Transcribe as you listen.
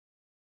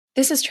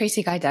This is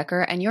Tracy Guy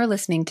Decker, and you're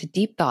listening to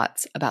Deep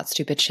Thoughts About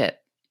Stupid Shit.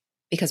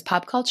 Because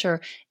pop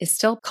culture is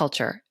still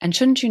culture, and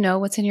shouldn't you know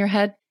what's in your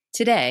head?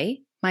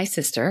 Today, my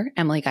sister,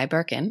 Emily Guy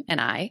Birkin, and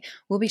I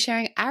will be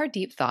sharing our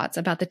deep thoughts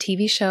about the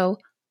TV show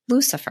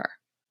Lucifer.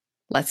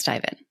 Let's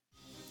dive in.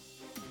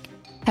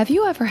 Have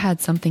you ever had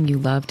something you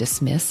love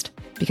dismissed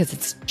because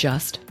it's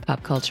just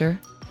pop culture?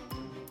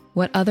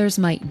 What others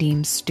might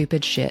deem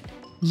stupid shit,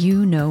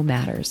 you know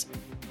matters.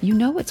 You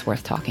know it's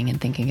worth talking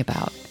and thinking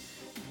about.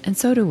 And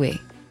so do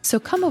we. So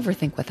come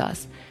overthink with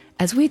us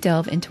as we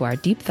delve into our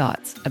deep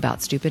thoughts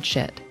about stupid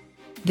shit.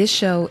 This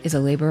show is a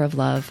labor of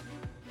love,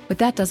 but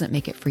that doesn't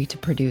make it free to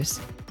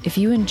produce. If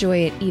you enjoy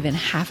it even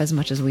half as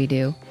much as we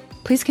do,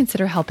 please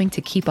consider helping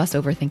to keep us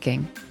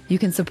overthinking. You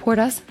can support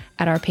us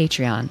at our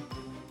Patreon.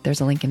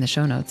 There's a link in the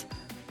show notes.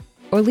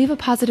 Or leave a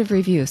positive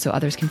review so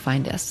others can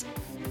find us.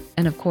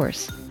 And of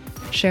course,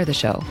 share the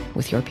show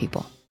with your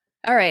people.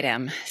 All right,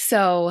 Em.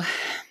 So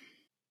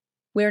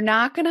we're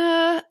not going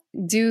to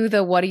do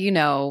the what do you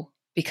know,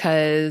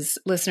 because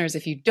listeners,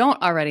 if you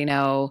don't already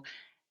know,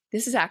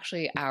 this is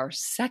actually our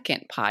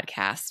second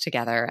podcast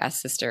together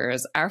as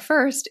sisters. Our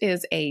first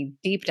is a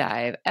deep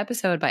dive,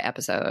 episode by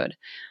episode,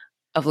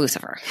 of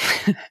Lucifer.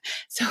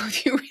 So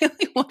if you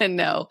really want to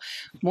know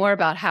more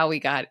about how we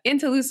got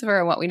into Lucifer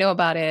and what we know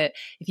about it,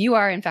 if you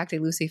are in fact a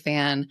Lucy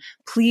fan,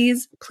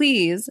 please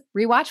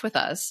rewatch with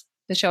us.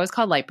 The show is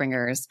called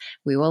Lightbringers.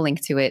 We will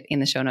link to it in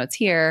the show notes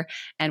here,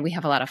 and we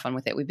have a lot of fun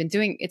with it.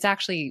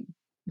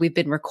 We've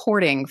been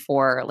recording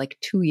for like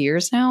 2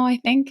 years now, I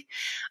think.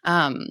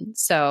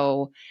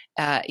 So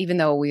even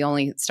though we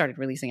only started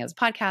releasing as a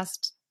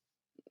podcast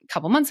a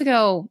couple months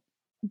ago,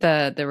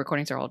 the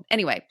recordings are old.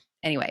 Anyway.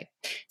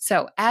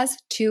 So as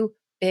two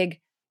big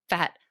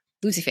fat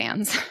Lucy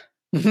fans,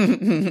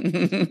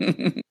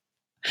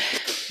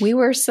 we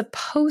were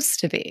supposed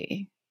to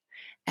be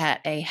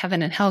at a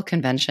Heaven and Hell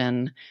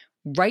convention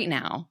right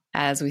now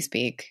as we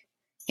speak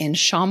in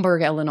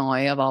Schaumburg,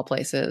 Illinois, of all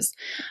places.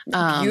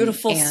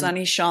 Beautiful,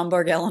 sunny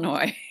Schaumburg,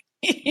 Illinois.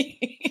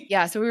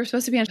 Yeah, so we were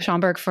supposed to be in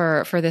Schaumburg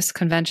for this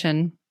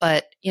convention,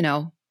 but,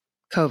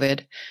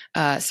 COVID.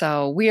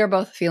 So we are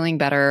both feeling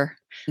better.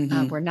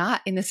 Mm-hmm. We're not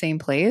in the same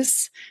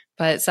place,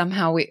 but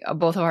somehow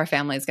both of our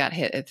families got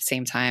hit at the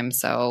same time.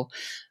 So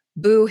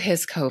boo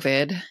his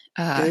COVID.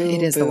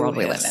 It is the world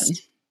we live in.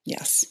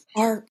 Yes.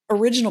 Our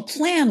original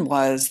plan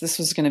was this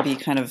was going to be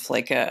kind of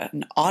like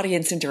an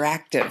audience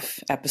interactive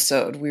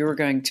episode. We were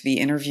going to be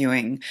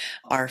interviewing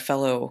our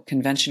fellow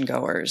convention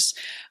goers.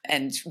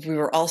 And we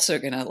were also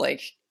going to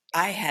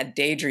I had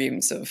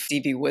daydreams of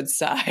Phoebe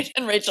Woodside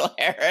and Rachel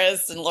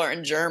Harris and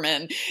Lauren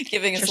German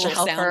giving us a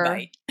little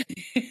soundbite.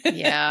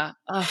 Yeah.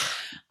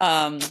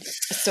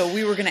 So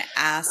we were going to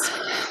ask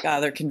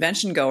other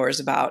convention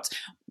goers about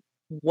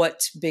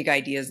what big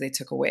ideas they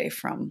took away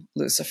from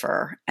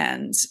Lucifer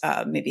and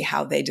maybe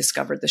how they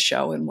discovered the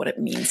show and what it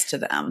means to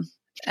them.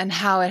 And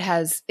how it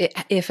has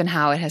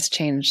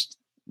changed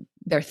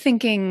their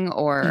thinking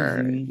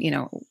or,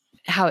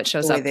 how it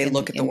shows the way up they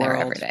look at the their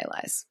world. everyday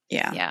lives.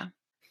 Yeah. Yeah.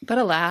 But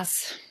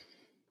alas,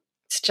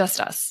 it's just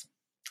us.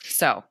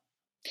 So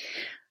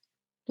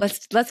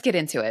let's get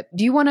into it.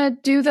 Do you want to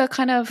do the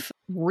kind of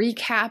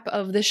recap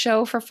of the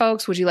show for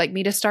folks? Would you like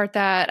me to start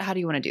that? How do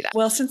you want to do that?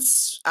 Well,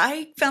 since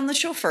I found the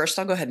show first,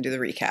 I'll go ahead and do the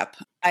recap.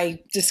 I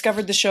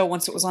discovered the show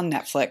once it was on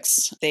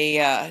Netflix. They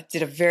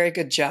did a very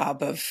good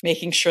job of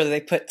making sure that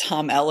they put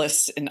Tom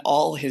Ellis in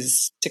all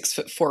his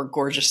 6'4"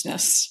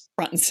 gorgeousness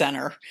front and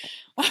center.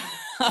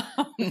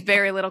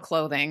 Very little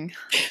clothing.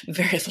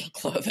 Very little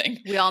clothing.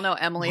 We all know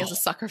Emily is a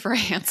sucker for a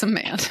handsome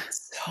man.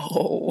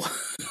 So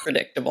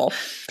predictable.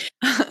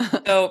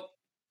 So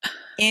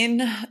in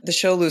the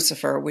show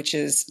Lucifer, which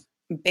is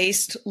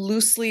based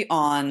loosely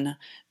on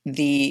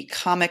the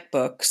comic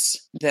books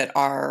that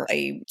are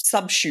a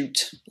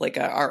subshoot,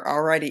 are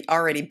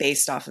already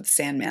based off of the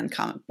Sandman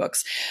comic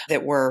books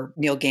that were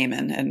Neil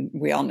Gaiman, and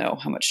we all know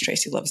how much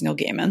Tracy loves Neil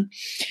Gaiman.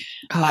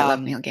 Oh, I love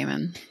Neil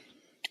Gaiman.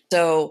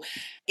 So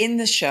in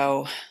the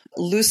show,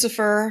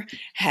 Lucifer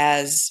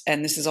has,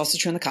 and this is also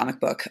true in the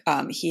comic book,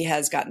 he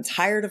has gotten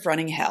tired of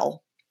running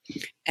hell.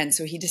 And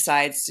so he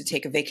decides to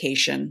take a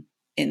vacation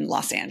in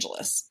Los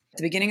Angeles. At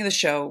the beginning of the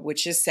show,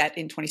 which is set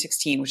in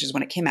 2016, which is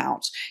when it came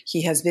out,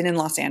 he has been in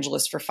Los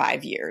Angeles for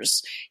 5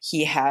 years.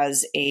 He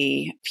has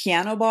a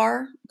piano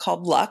bar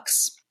called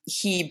Lux.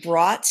 He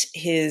brought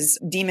his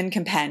demon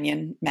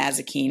companion,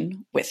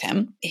 Mazikeen, with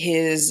him.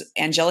 His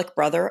angelic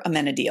brother,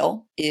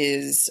 Amenadiel,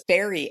 is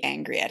very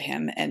angry at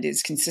him and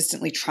is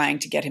consistently trying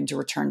to get him to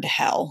return to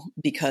hell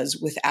because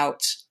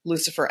without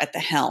Lucifer at the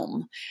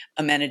helm,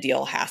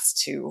 Amenadiel has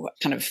to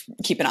kind of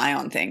keep an eye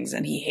on things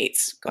and he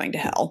hates going to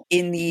hell.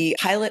 In the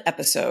pilot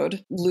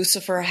episode,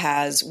 Lucifer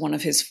has one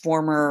of his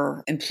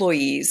former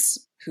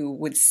employees who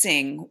would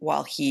sing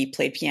while he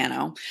played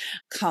piano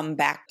come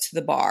back to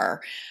the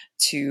bar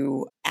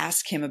to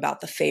ask him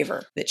about the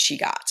favor that she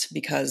got,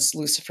 because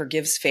Lucifer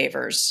gives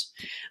favors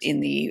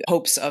in the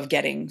hopes of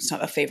getting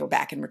a favor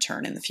back in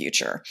return in the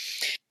future.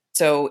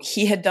 So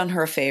he had done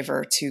her a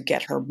favor to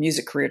get her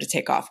music career to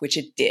take off, which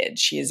it did.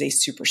 She is a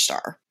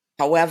superstar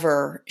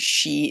However,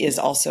 she is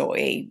also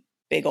a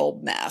big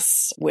old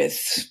mess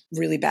with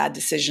really bad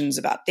decisions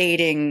about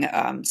dating,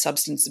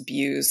 substance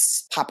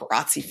abuse,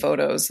 paparazzi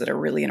photos that are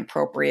really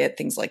inappropriate,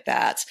 things like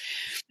that.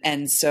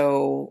 And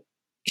so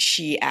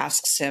she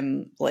asks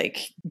him, like,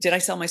 did I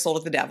sell my soul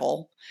to the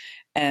devil?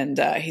 And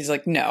he's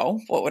like, no,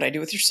 what would I do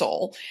with your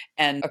soul?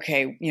 And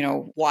okay,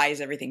 why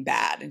is everything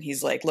bad? And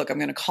he's like, look, I'm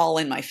going to call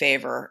in my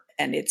favor,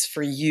 and it's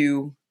for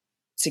you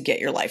to get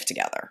your life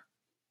together.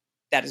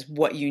 That is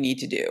what you need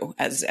to do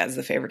as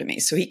the favor to me.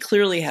 So he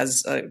clearly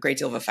has a great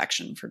deal of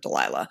affection for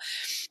Delilah.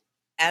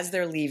 As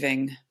they're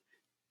leaving,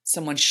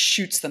 someone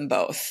shoots them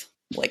both,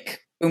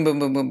 like boom, boom,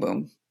 boom, boom,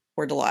 boom,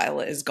 where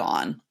Delilah is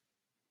gone.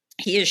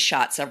 He is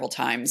shot several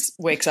times,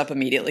 wakes up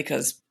immediately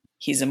because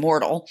he's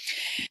immortal.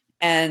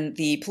 And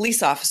the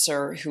police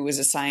officer who was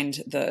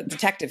assigned, the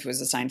detective who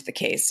was assigned to the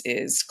case,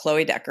 is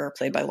Chloe Decker,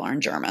 played by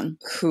Lauren German,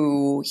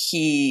 who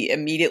he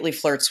immediately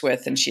flirts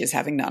with, and she is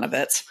having none of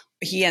it.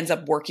 He ends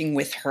up working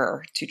with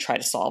her to try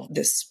to solve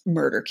this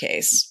murder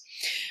case.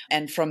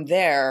 And from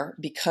there,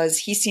 because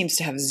he seems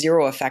to have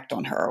zero effect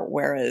on her,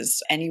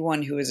 whereas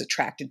anyone who is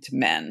attracted to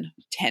men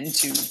tend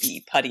to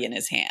be putty in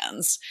his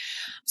hands.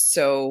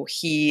 So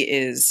he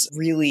is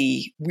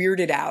really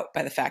weirded out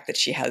by the fact that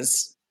he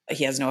has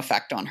no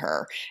effect on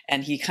her.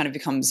 And he kind of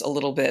becomes a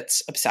little bit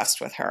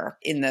obsessed with her.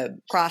 In the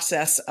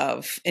process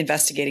of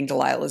investigating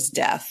Delilah's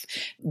death,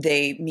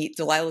 they meet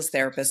Delilah's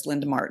therapist,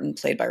 Linda Martin,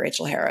 played by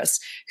Rachel Harris,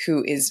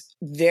 who is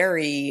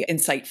very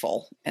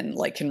insightful and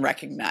can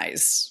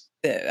recognize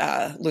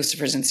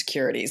Lucifer's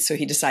insecurities. So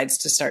he decides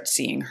to start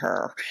seeing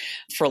her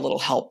for a little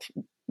help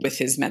with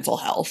his mental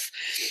health.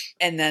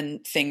 And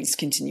then things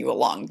continue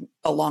along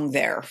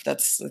there.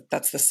 That's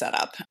the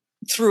setup.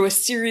 Through a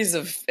series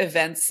of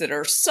events that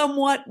are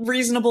somewhat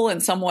reasonable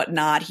and somewhat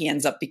not, he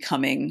ends up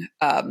becoming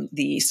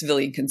the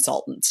civilian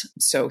consultant.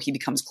 So he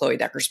becomes Chloe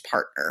Decker's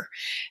partner.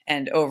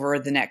 And over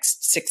the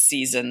next 6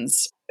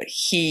 seasons,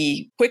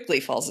 he quickly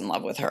falls in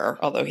love with her,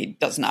 although he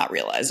does not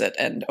realize it.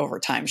 And over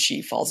time,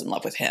 she falls in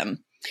love with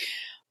him.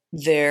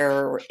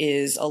 There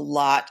is a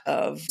lot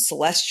of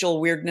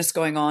celestial weirdness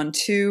going on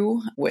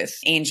too, with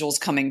angels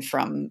coming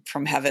from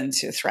heaven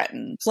to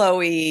threaten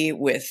Chloe,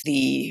 with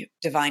the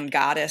divine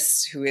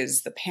goddess who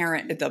is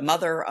the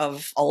mother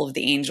of all of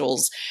the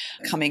angels,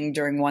 coming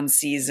during one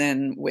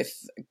season, with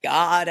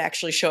God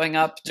actually showing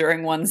up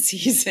during one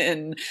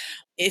season.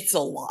 It's a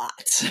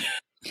lot.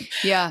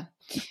 Yeah.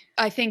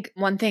 I think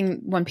one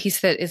piece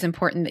that is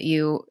important that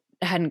you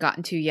hadn't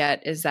gotten to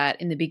yet is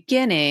that in the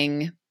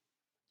beginning,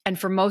 and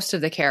for most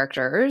of the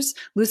characters,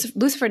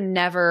 Lucifer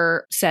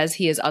never says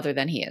he is other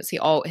than he is. He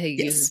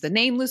uses the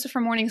name Lucifer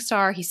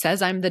Morningstar. He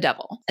says, I'm the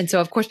devil. And so,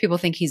 of course, people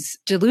think he's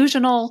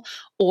delusional,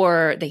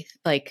 or they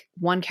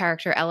one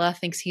character, Ella,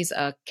 thinks he's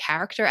a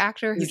character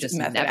actor who just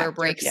never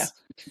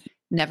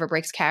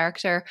breaks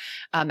character.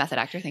 Method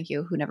actor, thank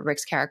you, who never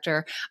breaks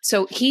character.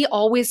 So he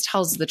always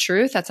tells the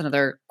truth. That's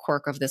another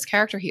quirk of this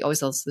character. He always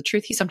tells the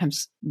truth. He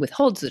sometimes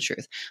withholds the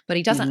truth, but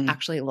he doesn't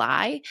actually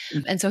lie.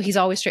 Mm-hmm. And so he's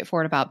always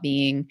straightforward about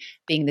being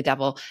the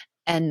devil,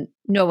 and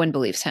no one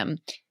believes him.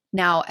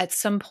 Now, at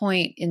some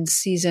point at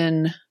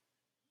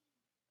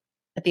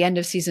the end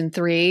of season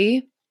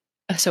 3,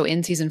 so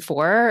in season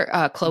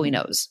 4, Chloe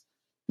knows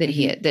that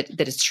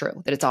that it's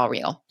true, that it's all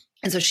real.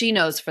 And so she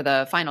knows for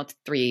the final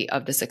 3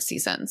 of the 6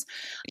 seasons.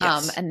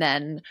 Yes. And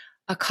then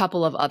a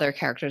couple of other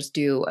characters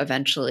do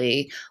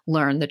eventually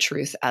learn the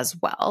truth as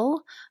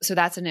well. So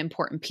that's an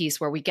important piece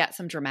where we get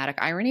some dramatic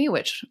irony,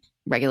 which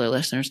regular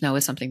listeners know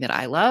is something that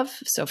I love.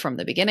 So from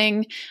the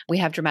beginning, we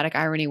have dramatic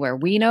irony where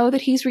we know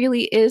that he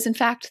really is, in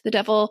fact, the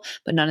devil,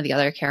 but none of the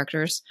other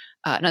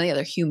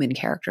human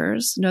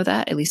characters know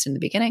that, at least in the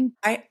beginning.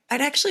 I'd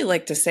actually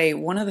like to say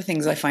one of the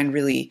things I find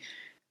really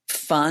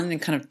fun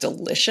and kind of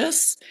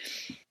delicious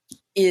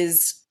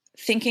is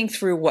thinking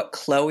through what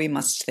Chloe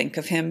must think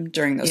of him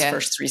during those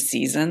first 3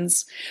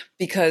 seasons,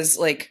 because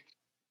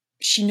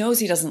she knows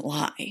he doesn't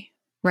lie.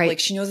 Right.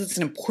 She knows it's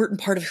an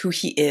important part of who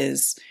he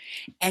is.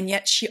 And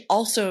yet she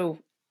also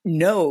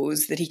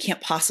knows that he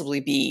can't possibly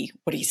be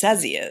what he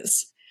says he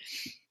is.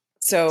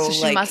 So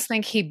she must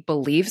think he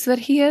believes that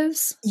he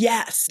is?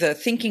 Yes. The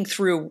thinking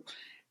through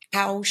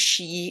how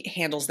she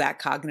handles that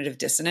cognitive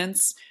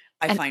dissonance,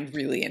 I find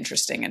really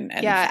interesting and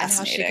fascinating. And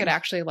how she could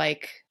actually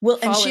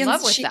fall in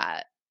love with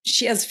that.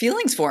 She has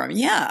feelings for him.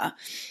 Yeah.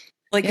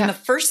 In the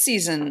first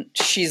season,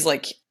 she's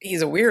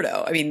he's a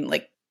weirdo. I mean,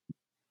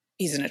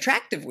 he's an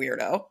attractive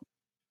weirdo.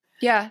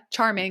 Yeah.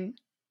 Charming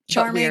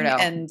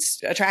and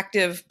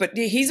attractive, but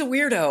he's a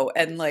weirdo.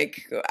 And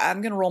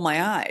I'm going to roll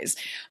my eyes.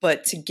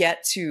 But to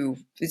get to,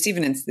 it's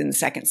even in the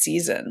second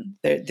season,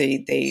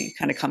 they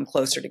kind of come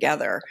closer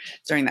together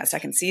during that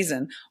second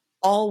season,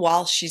 all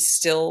while she's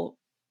still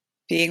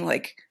being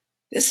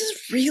this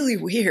is really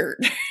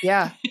weird.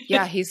 Yeah.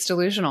 Yeah. He's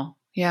delusional.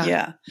 Yeah.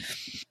 Yeah.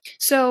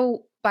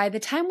 So by the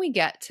time we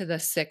get to the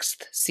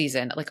 6th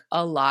season, like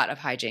a lot of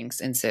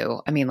hijinks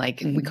ensue. I mean,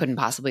 like we couldn't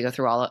possibly go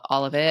through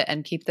all of it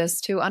and keep this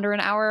to under an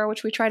hour,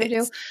 which we try to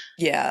do.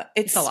 Yeah,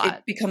 it's a lot.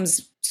 It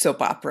becomes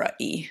soap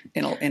opera-y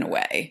in a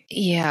way.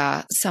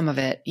 Yeah, some of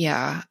it.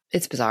 Yeah,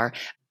 it's bizarre.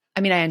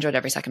 I mean, I enjoyed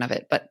every second of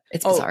it, but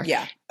it's bizarre.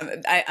 Yeah,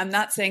 I'm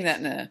not saying that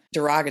in a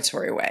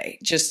derogatory way.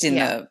 Just in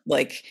the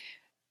like,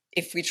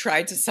 if we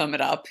tried to sum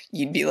it up,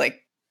 you'd be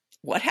like,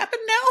 "What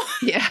happened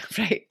now?" Yeah,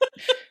 right,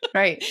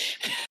 right.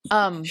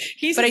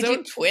 He's his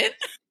own twin,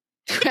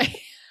 right.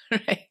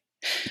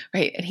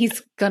 And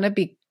he's gonna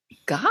be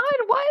God.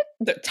 What?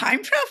 The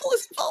time travel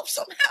is involved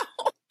somehow.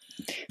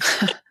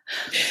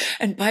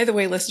 And by the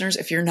way, listeners,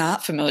 if you're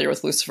not familiar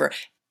with Lucifer,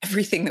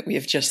 everything that we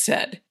have just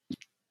said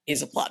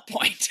is a plot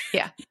point.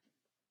 Yeah.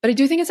 But I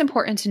do think it's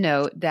important to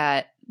note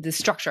that the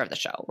structure of the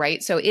show,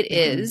 right? So it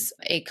is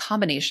a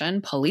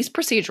combination police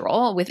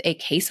procedural with a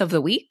case of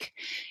the week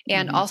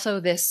and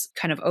also this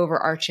kind of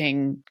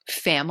overarching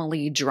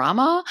family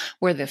drama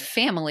where the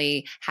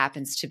family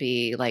happens to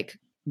be like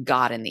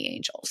God and the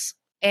angels.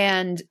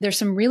 And there's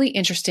some really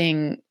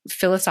interesting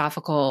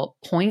philosophical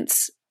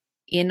points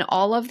in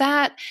all of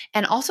that,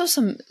 and also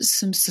some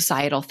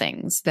societal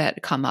things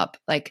that come up.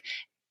 Like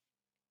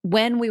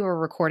when we were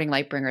recording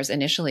Lightbringers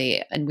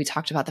initially, and we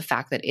talked about the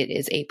fact that it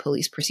is a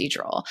police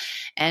procedural,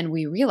 and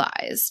we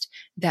realized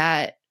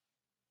that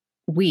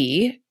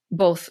we,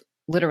 both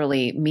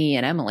literally me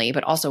and Emily,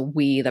 but also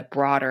we, the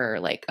broader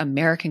like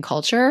American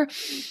culture,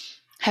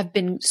 have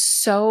been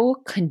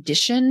so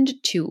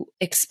conditioned to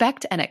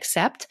expect and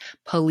accept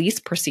police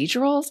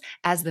procedurals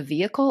as the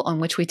vehicle on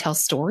which we tell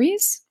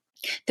stories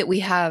that we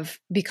have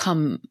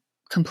become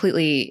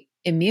completely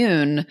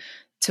immune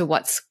to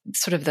what's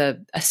sort of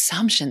the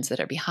assumptions that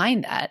are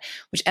behind that,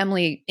 which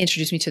Emily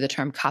introduced me to the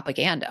term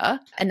copaganda.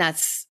 And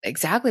that's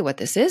exactly what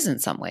this is in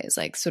some ways,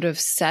 like sort of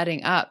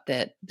setting up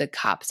that the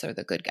cops are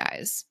the good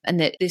guys and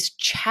that this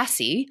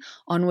chassis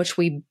on which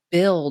we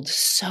build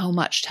so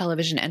much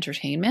television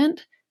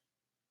entertainment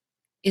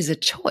is a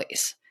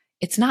choice.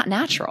 It's not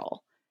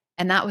natural.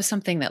 And that was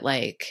something that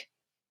like,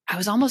 I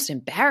was almost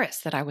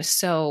embarrassed that I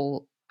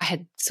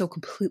had so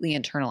completely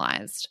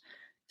internalized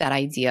that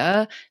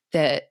idea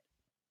that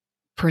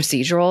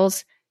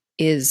procedurals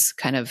is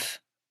kind of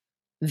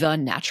the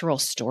natural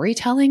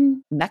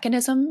storytelling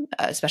mechanism,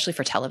 especially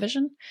for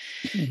television.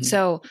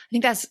 So I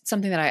think that's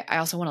something that I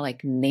also want to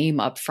like name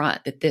up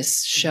front, that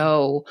this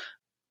show,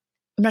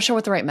 I'm not sure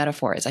what the right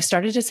metaphor is. I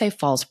started to say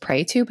falls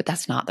prey to, but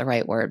that's not the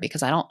right word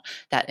because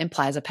that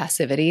implies a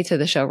passivity to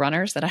the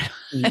showrunners that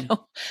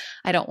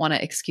I don't want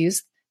to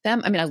excuse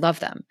them. I mean, I love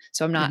them.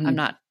 So I'm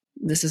not,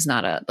 this is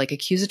not a like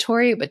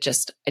accusatory, but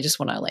I just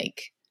want to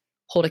like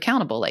hold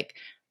accountable. Like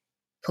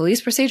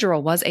police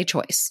procedural was a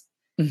choice.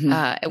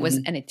 It was,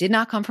 and it did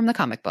not come from the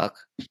comic book,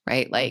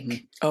 right?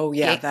 Like, oh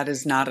yeah, that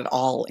is not at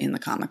all in the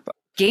comic book.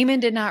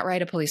 Gaiman did not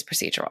write a police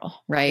procedural,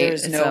 right?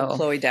 There's no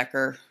Chloe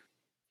Decker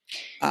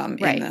in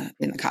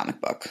the comic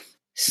book.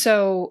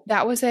 So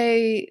that was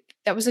a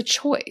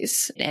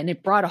choice, and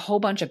it brought a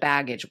whole bunch of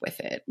baggage with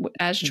it,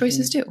 as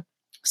choices do.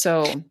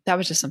 So that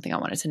was just something I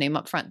wanted to name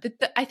up front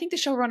that I think the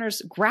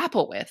showrunners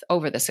grapple with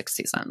over the 6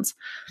 seasons.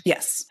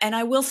 Yes. And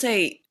I will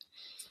say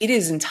it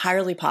is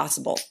entirely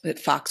possible that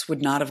Fox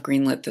would not have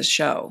greenlit this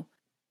show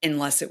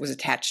unless it was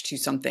attached to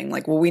something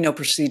like, well, we know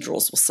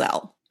procedurals will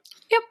sell.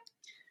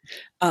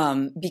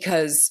 Yep.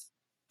 Because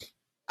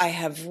I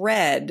have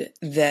read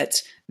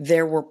that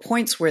there were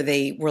points where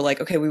they were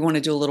like, okay, we want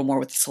to do a little more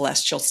with the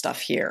celestial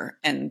stuff here.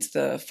 And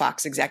the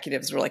Fox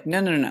executives were like,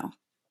 no.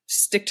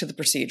 Stick to the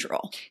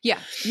procedural. Yeah.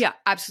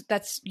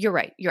 You're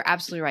right. You're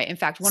absolutely right. In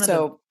fact, one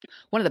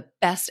of the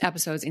best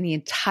episodes in the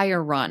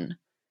entire run,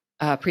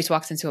 Priest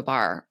walks into a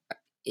bar,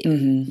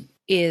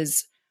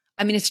 is,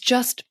 I mean, it's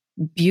just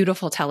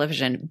beautiful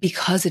television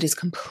because it is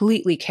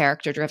completely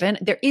character driven.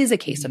 There is a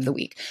case of the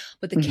week,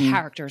 but the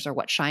characters are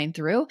what shine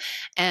through.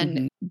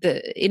 And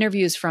the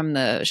interviews from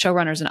the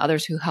showrunners and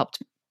others who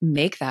helped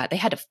make that, they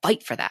had to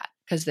fight for that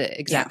because the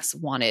execs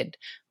wanted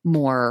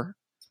more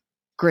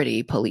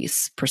gritty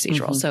police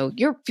procedural. So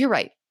you're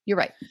right. You're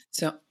right.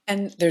 So,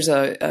 and there's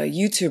a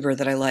YouTuber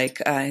that I like.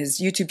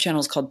 His YouTube channel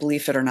is called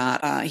Believe It or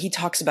Not. He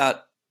talks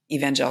about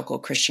evangelical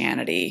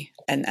Christianity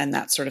and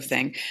that sort of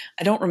thing.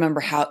 I don't remember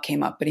how it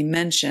came up, but he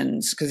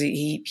mentions, because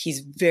he's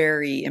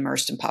very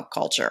immersed in pop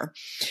culture.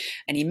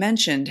 And he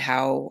mentioned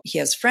how he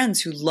has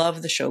friends who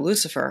love the show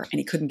Lucifer and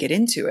he couldn't get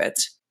into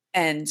it.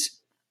 And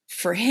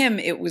for him,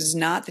 it was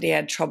not that he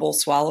had trouble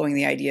swallowing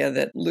the idea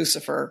that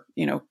Lucifer,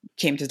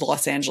 came to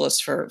Los Angeles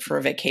for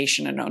a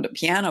vacation and owned a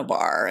piano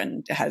bar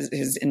and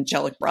his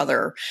angelic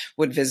brother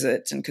would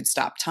visit and could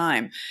stop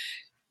time.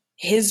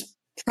 His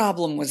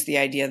problem was the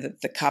idea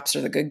that the cops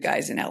are the good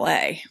guys in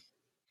LA.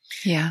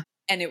 Yeah.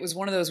 And it was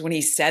one of those, when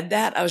he said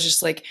that, I was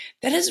just like,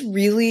 that is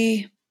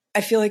really,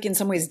 I feel like in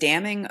some ways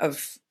damning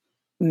of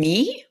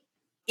me,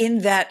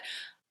 in that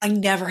I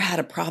never had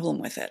a problem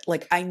with it.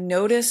 Like, I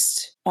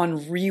noticed on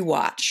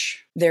rewatch,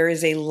 there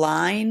is a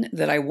line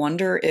that I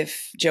wonder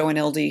if Joe and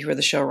Ildy, who are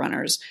the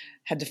showrunners,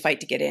 had to fight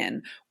to get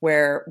in,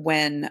 where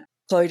when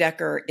Chloe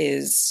Decker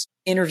is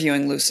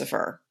interviewing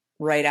Lucifer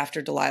right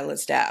after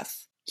Delilah's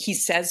death, he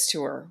says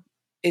to her,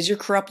 is your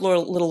corrupt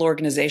little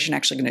organization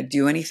actually going to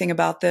do anything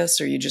about this,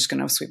 or are you just going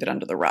to sweep it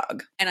under the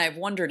rug? And I've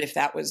wondered if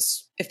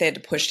they had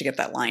to push to get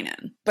that line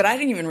in. But I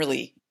didn't even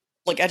really,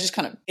 I just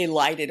kind of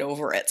elided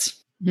over it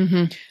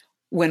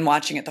when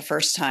watching it the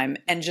first time.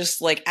 And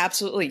just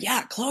absolutely,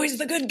 yeah, Chloe's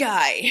the good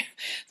guy.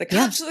 The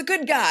cops are the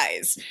good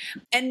guys.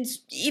 And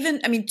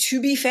even,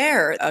 to be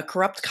fair, a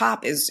corrupt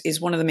cop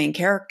is one of the main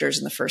characters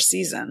in the first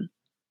season.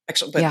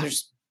 Actually, but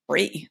there's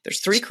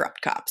three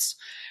corrupt cops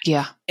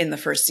in the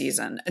first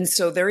season. And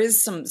so there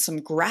is some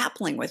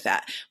grappling with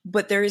that,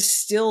 but there is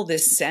still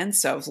this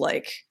sense of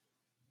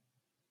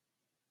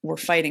we're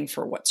fighting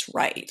for what's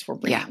right. We're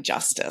bringing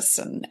justice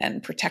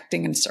and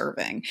protecting and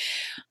serving.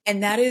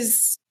 And that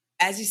is,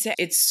 as you say,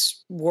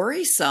 it's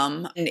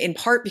worrisome, in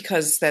part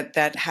because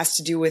that has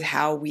to do with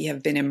how we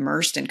have been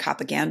immersed in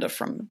propaganda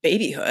from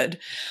babyhood.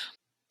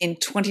 In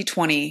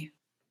 2020,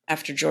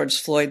 after George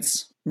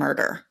Floyd's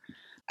murder,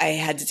 I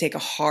had to take a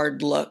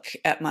hard look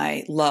at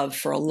my love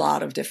for a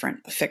lot of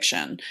different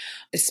fiction.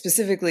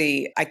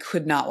 Specifically, I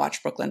could not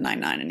watch Brooklyn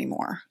Nine-Nine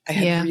anymore. I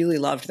had really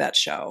loved that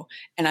show,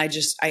 and I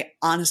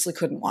honestly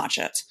couldn't watch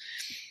it.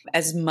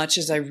 As much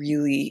as I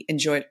really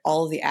enjoyed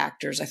all of the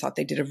actors, I thought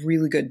they did a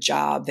really good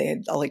job. They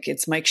had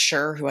it's Mike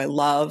Schur, who I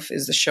love,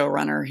 is the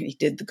showrunner. He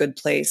did The Good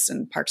Place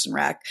and Parks and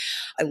Rec.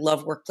 I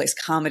love workplace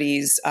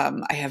comedies.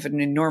 I have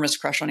an enormous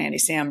crush on Andy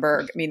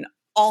Samberg.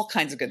 All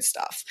kinds of good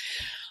stuff.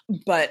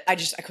 But I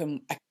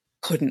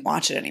couldn't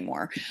watch it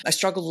anymore. I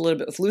struggled a little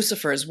bit with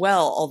Lucifer as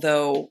well,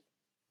 although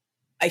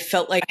I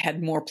felt like I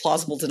had more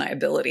plausible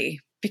deniability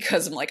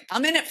because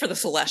I'm in it for the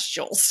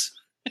Celestials.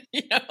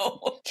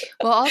 Well,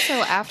 also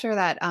after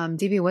that,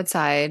 D.B.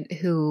 Woodside,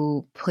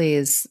 who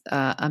plays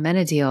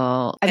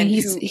Amenadiel,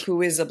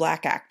 who is a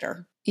Black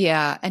actor.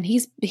 Yeah, and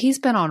he's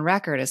been on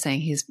record as saying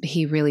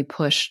he really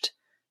pushed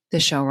the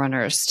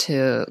showrunners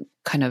to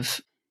kind of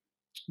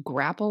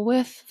grapple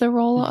with the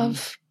role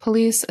of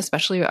police,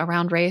 especially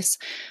around race,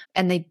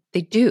 and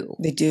they do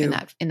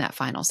in that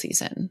final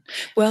season.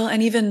 Well,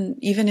 and even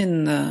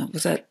in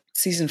was that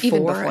season 4?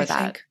 Even before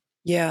that,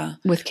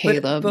 with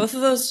Caleb, but both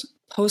of those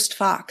post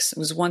Fox. It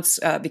was once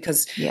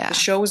because the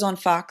show was on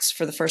Fox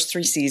for the first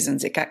 3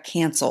 seasons. It got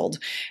canceled,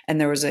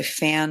 and there was a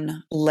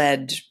fan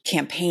led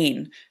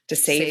campaign to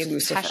save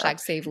Lucifer.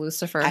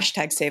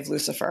 Hashtag save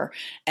Lucifer.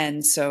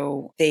 And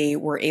so they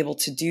were able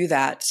to do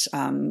that.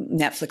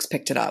 Netflix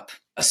picked it up.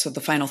 So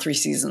the final 3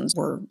 seasons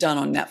were done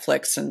on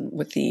Netflix, and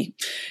with the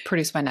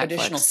produced by Netflix.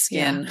 Additional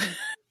skin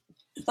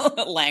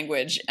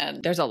language,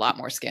 and there's a lot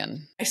more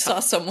skin. I saw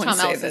someone Tom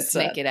say Ellis's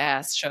naked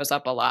ass shows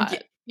up a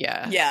lot.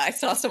 Yeah. I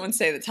saw someone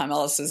say that Tom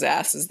Ellis's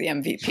ass is the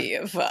MVP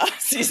of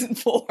season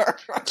 4.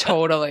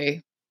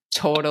 Totally.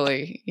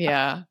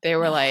 Yeah, they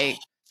were like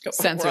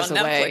censors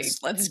away. Netflix.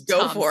 Let's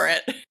go for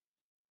it.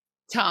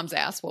 Tom's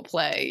ass will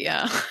play.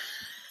 Yeah,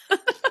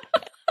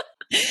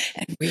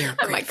 and we are.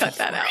 I might cut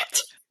that out.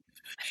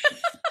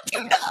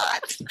 Do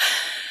not.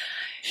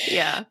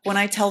 Yeah. When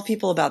I tell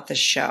people about this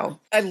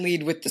show, I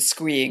lead with the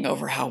squeeing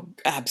over how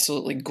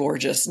absolutely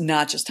gorgeous,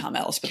 not just Tom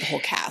Ellis, but the whole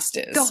cast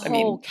is. The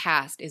whole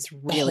cast is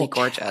really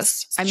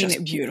gorgeous.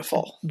 Just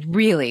beautiful.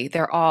 Really,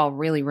 they're all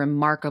really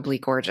remarkably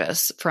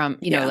gorgeous. From,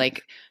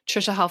 like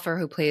Trisha Helfer,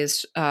 who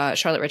plays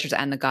Charlotte Richards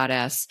and the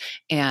Goddess,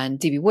 and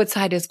D.B.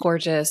 Woodside is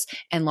gorgeous,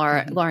 and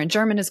Lauren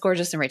German is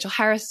gorgeous, and Rachel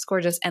Harris is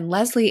gorgeous, and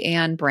Leslie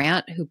Ann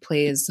Brandt, who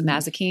plays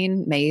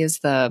Mazikeen, Maze,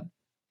 the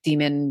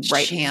demon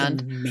right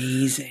hand.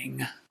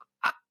 Amazing.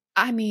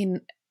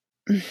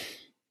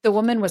 The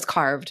woman was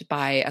carved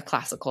by a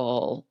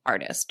classical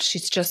artist.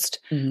 She's just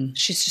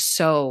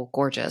so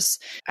gorgeous.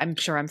 I'm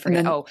sure I'm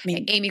forgetting.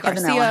 Amy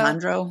Garcia, Kevin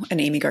Alejandro, and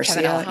Amy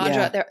Garcia.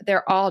 Yeah.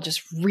 They're all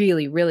just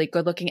really, really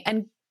good looking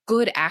and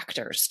good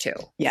actors too.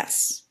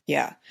 Yes,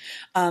 yeah,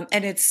 and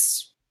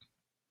it's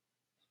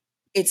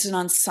an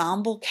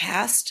ensemble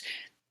cast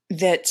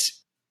that.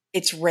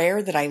 It's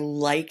rare that I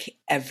like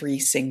every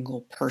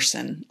single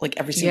person, like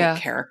every single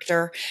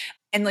character.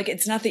 And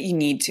it's not that you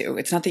need to.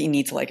 It's not that you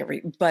need to like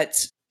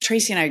but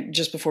Tracy and I,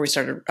 just before we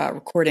started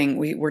recording,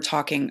 we were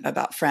talking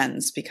about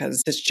Friends,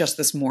 because just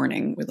this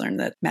morning we learned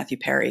that Matthew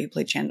Perry, who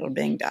played Chandler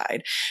Bing,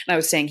 died. And I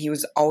was saying he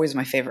was always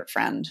my favorite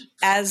friend.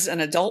 As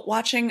an adult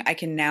watching, I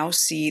can now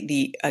see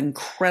the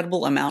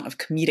incredible amount of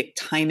comedic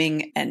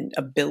timing and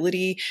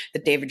ability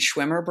that David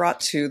Schwimmer brought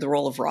to the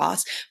role of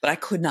Ross, but I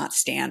could not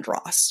stand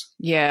Ross.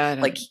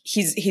 Yeah.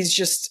 He's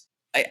just...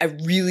 I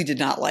really did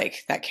not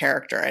like that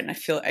character, and I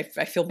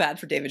feel bad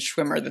for David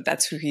Schwimmer that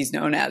that's who he's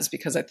known as,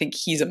 because I think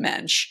he's a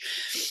mensch.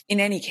 In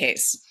any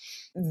case,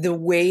 the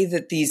way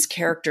that these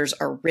characters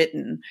are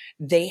written,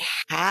 they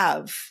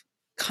have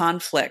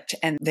conflict,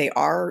 and they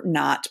are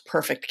not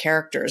perfect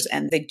characters,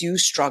 and they do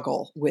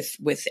struggle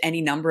with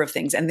any number of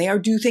things, and they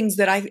do things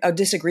that I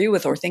disagree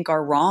with or think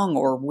are wrong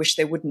or wish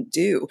they wouldn't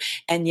do,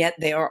 and yet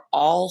they are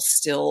all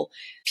still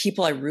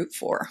people I root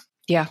for.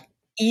 Yeah.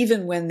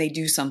 Even when they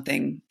do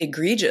something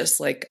egregious,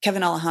 like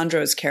Kevin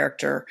Alejandro's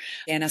character,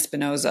 Dan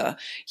Espinosa,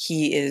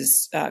 he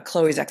is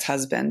Chloe's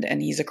ex-husband,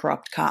 and he's a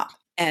corrupt cop.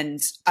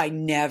 And I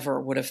never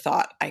would have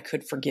thought I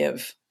could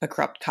forgive a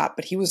corrupt cop,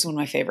 but he was one of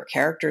my favorite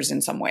characters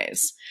in some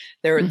ways.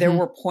 There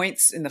were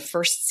points in the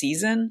first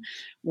season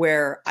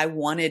where I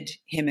wanted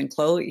him and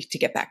Chloe to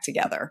get back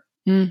together.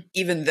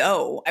 Even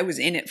though I was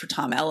in it for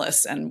Tom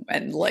Ellis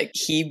and like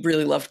he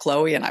really loved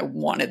Chloe and I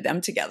wanted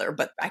them together,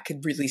 but I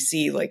could really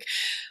see like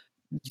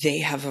they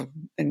have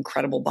an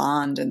incredible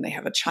bond and they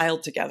have a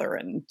child together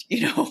and,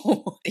 you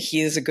know, he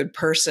is a good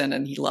person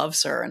and he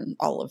loves her and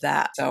all of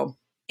that. So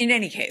in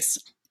any case,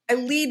 I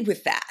lead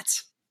with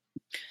that.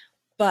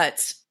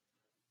 But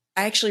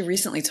I actually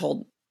recently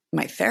told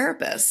my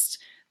therapist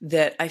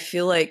that I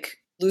feel like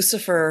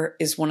Lucifer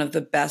is one of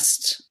the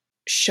best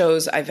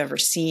shows I've ever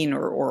seen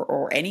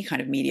or any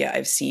kind of media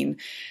I've seen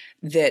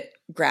that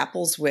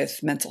grapples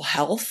with mental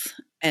health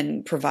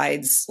and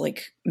provides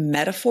like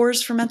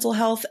metaphors for mental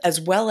health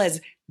as well as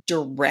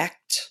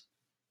direct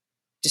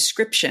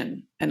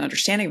description and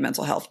understanding of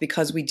mental health,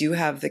 because we do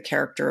have the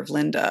character of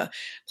Linda,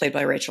 played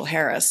by Rachel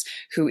Harris,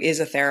 who is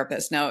a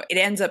therapist. Now, it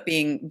ends up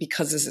being,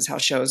 because this is how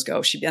shows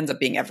go, she ends up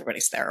being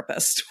everybody's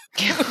therapist,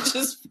 which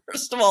is,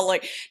 first of all,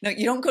 like, no,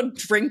 you don't go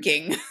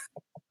drinking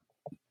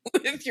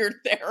with your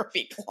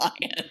therapy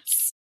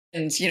clients.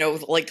 And, you know,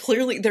 like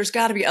clearly there's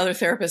got to be other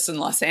therapists in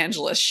Los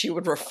Angeles. She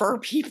would refer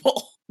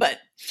people. But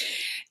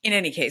in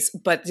any case,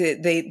 but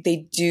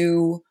they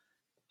do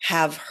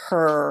have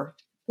her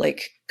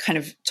like kind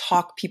of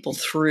talk people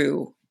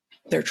through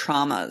their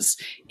traumas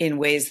in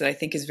ways that I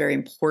think is very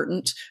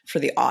important for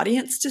the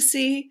audience to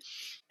see.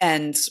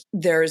 And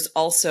there's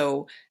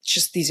also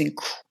just these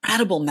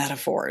incredible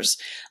metaphors.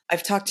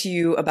 I've talked to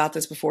you about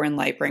this before in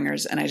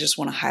Lightbringers, and I just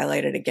want to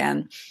highlight it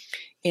again.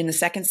 In the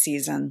second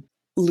season,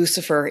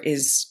 Lucifer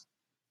is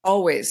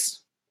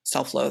always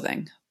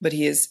self-loathing, but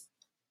he is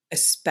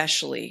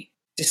especially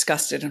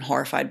disgusted and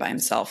horrified by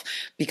himself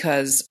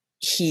because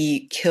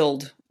he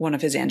killed one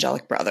of his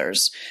angelic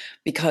brothers,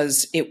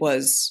 because it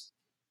was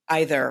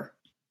either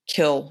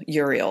kill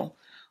Uriel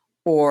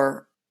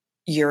or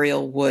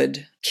Uriel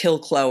would kill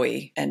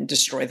Chloe and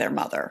destroy their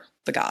mother,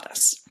 the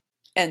goddess.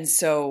 And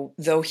so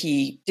though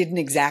he didn't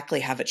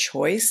exactly have a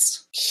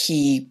choice,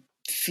 he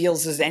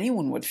feels as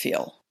anyone would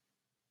feel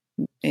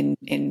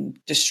in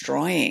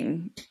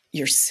destroying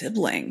your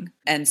sibling.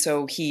 And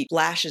so he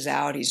lashes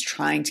out. He's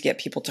trying to get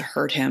people to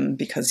hurt him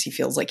because he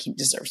feels like he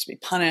deserves to be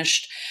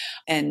punished.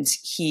 And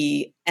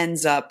he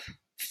ends up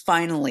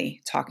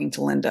finally talking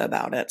to Linda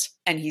about it.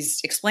 And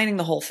he's explaining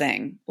the whole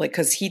thing, like,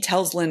 because he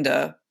tells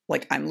Linda,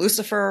 like, I'm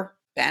Lucifer,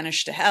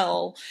 banished to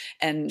hell.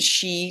 And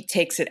she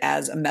takes it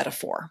as a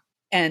metaphor.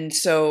 And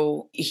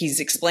so he's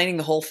explaining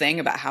the whole thing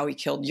about how he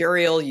killed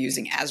Uriel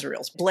using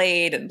Azrael's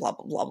blade and blah,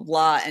 blah, blah, blah,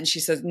 blah. And she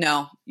says,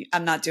 no,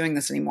 I'm not doing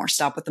this anymore.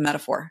 Stop with the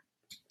metaphor.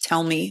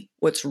 Tell me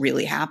what's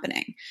really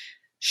happening.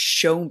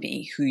 Show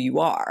me who you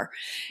are.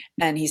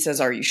 And he says,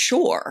 are you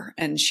sure?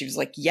 And she was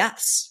like,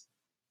 yes,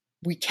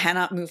 we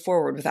cannot move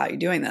forward without you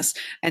doing this.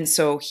 And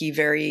so he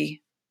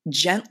very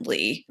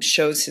gently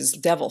shows his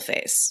devil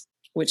face,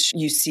 which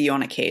you see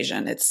on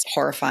occasion. It's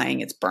horrifying.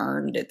 It's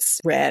burned.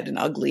 It's red and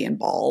ugly and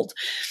bald.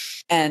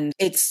 And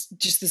it's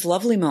just this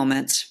lovely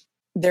moment.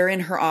 They're in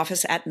her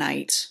office at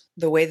night.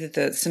 The way that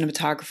the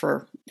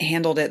cinematographer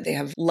handled it, they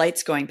have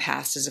lights going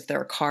past as if there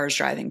are cars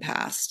driving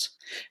past.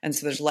 And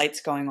so there's lights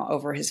going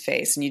over his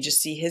face, and you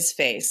just see his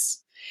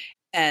face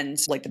and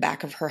like the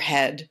back of her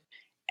head.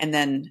 And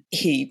then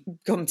he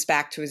comes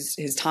back to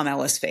his Tom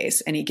Ellis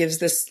face, and he gives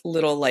this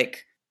little,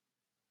 like,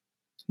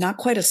 not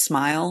quite a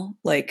smile,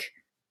 like,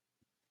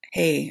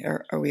 hey,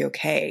 are we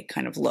okay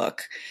kind of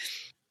look.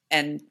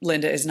 And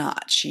Linda is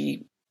not.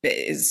 She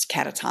is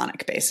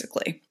catatonic,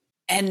 basically.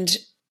 And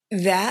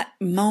that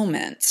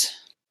moment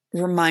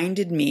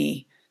reminded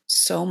me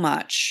so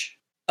much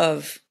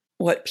of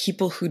what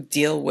people who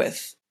deal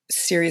with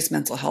serious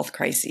mental health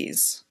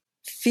crises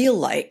feel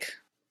like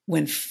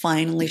when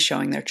finally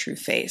showing their true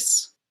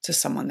face to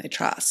someone they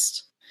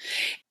trust.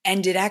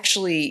 And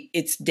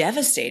it's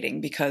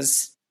devastating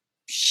because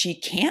she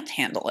can't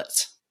handle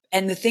it.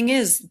 And the thing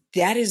is,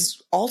 that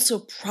is also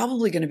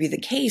probably going to be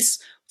the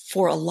case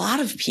for a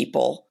lot of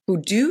people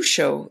who do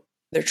show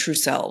their true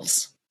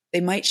selves. They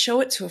might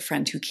show it to a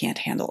friend who can't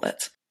handle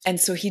it. And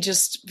so he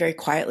just very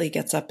quietly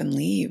gets up and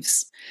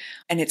leaves.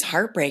 And it's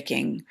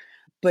heartbreaking,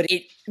 but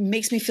it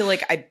makes me feel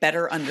like I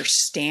better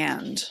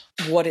understand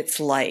what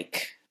it's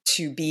like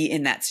to be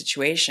in that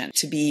situation,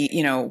 to be,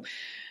 you know,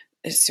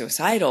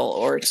 suicidal,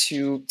 or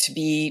to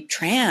be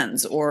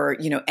trans, or,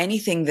 you know,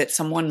 anything that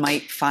someone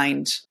might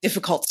find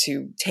difficult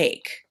to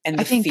take, and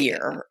the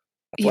fear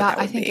of what that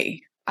would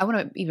be. I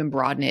want to even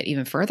broaden it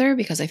even further,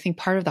 because I think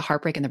part of the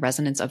heartbreak and the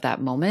resonance of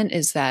that moment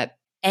is that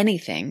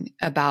anything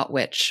about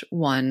which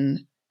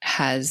one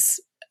has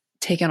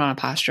taken on a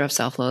posture of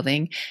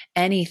self-loathing,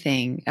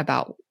 anything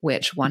about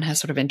which one has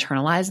sort of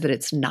internalized that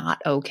it's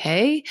not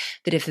okay,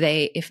 that if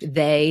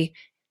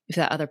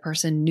that other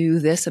person knew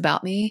this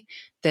about me,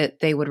 that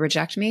they would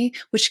reject me,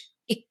 which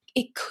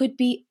it could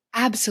be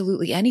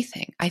absolutely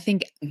anything. I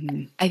think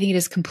it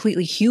is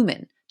completely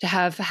human to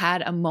have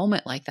had a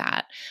moment like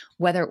that,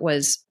 whether it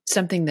was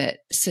something that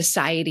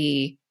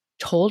society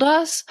told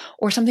us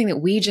or something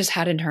that we just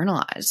had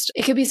internalized.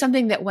 It could be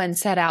something that when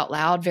said out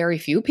loud, very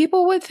few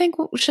people would think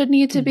should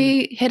need to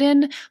be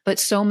hidden. But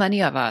so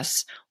many of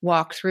us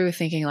walk through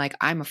thinking like,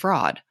 I'm a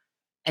fraud.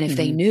 And if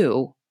they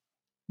knew,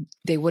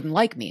 they wouldn't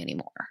like me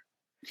anymore.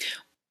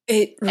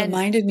 It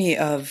reminded me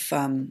of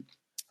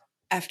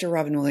after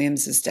Robin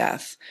Williams'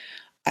 death,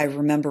 I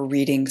remember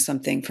reading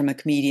something from a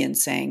comedian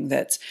saying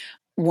that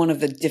one of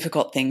the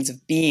difficult things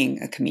of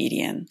being a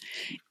comedian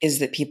is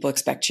that people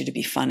expect you to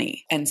be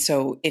funny. And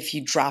so if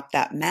you drop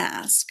that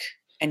mask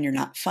and you're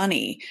not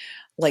funny,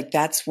 like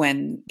that's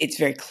when it's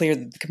very clear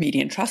that the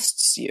comedian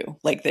trusts you.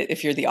 Like that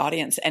if you're the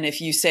audience and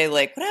if you say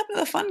like, what happened to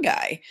the fun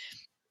guy?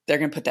 They're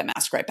going to put that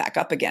mask right back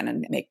up again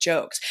and make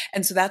jokes.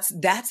 And so that's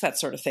that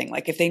sort of thing.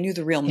 Like if they knew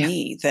the real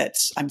me, that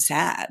I'm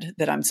sad,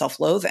 that I'm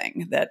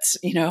self-loathing, that,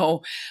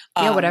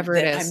 whatever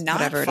it is, I'm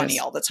not funny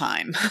all the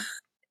time.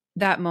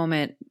 That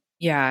moment.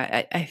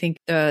 Yeah. I think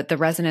the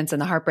resonance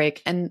and the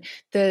heartbreak and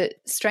the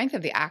strength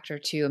of the actor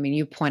too. I mean,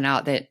 you point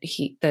out that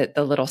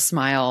the little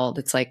smile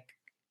that's like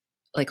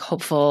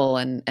hopeful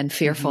and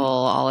fearful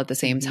all at the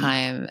same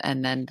time.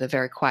 And then the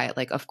very quiet,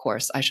 like, of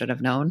course I should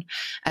have known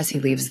as he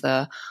leaves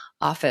the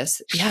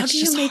office. Yeah, how do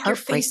you make your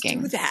face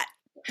do that?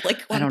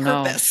 Like on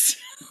purpose?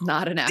 Know.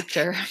 Not an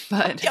actor,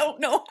 but I don't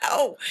know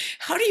how.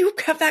 How do you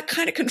have that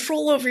kind of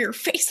control over your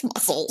face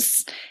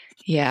muscles?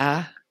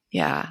 Yeah.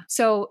 Yeah.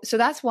 So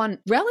that's one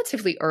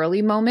relatively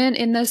early moment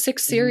in the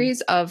six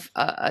series of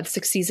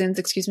 6 seasons,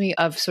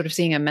 of sort of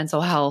seeing a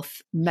mental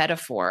health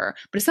metaphor,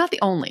 but it's not the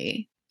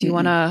only. Do you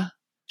want to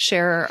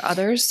share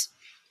others?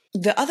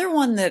 The other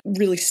one that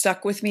really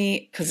stuck with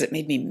me because it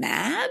made me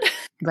mad.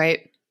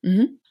 Right.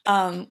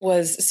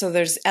 Was so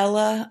there's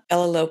Ella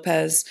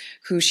Lopez,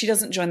 who she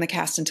doesn't join the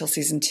cast until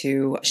season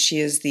 2. She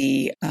is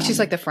she's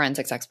like the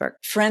forensics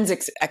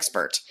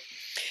expert.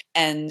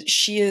 And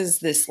she is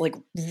this like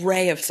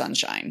ray of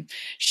sunshine.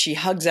 She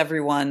hugs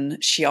everyone.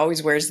 She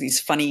always wears these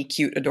funny,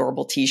 cute,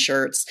 adorable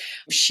t-shirts.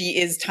 She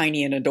is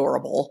tiny and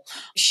adorable.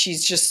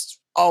 She's just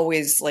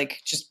always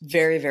like just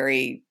very,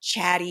 very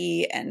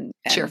chatty and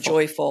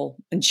joyful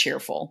and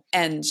cheerful.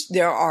 And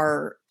there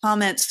are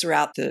comments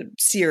throughout the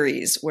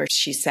series where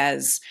she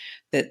says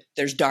that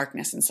there's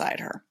darkness inside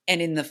her.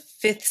 And in the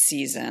 5th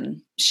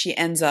season, she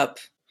ends up,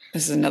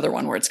 this is another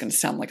one where it's going to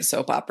sound like a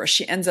soap opera.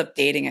 She ends up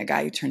dating a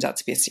guy who turns out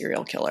to be a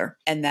serial killer.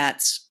 And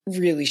that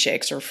really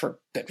shakes her for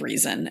good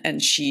reason.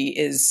 And she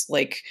is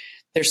like,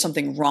 there's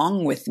something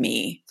wrong with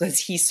me because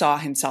he saw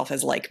himself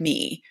as like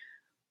me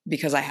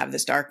because I have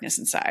this darkness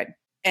inside.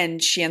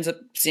 And she ends up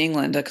seeing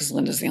Linda because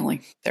Linda's the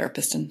only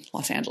therapist in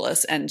Los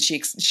Angeles. And she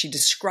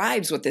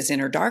describes what this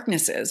inner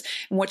darkness is.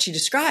 And what she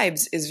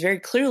describes is very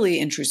clearly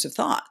intrusive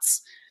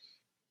thoughts.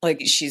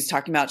 Like she's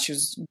talking about, she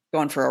was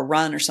going for a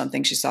run or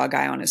something. She saw a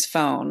guy on his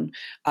phone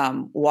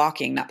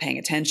walking, not paying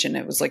attention.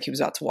 It was like he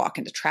was about to walk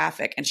into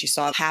traffic. And she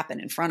saw it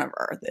happen in front of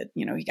her that,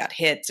 he got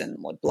hit and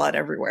blood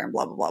everywhere and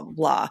blah, blah, blah, blah,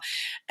 blah.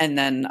 And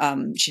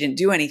then she didn't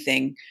do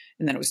anything.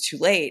 And then it was too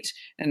late.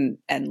 And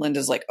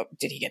Linda's like, oh,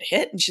 did he get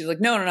hit? And she's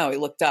like, no. He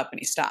looked up and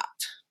he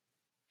stopped.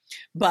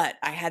 But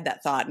I had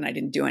that thought and I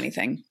didn't do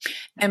anything.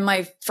 And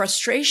my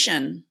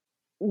frustration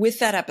with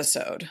that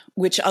episode,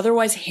 which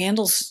otherwise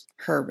handles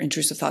her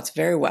intrusive thoughts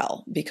very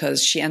well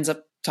because she ends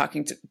up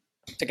talking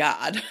to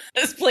God,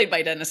 as played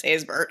by Dennis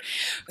Haysbert,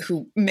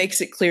 who makes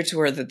it clear to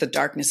her that the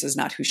darkness is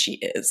not who she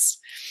is.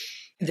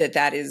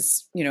 That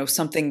is,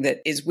 something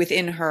that is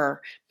within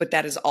her, but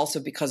that is also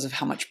because of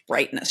how much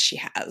brightness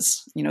she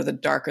has. The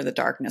darker the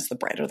darkness, the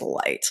brighter the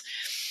light.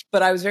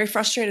 But I was very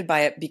frustrated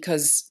by it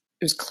because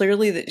it was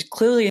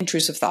clearly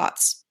intrusive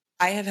thoughts.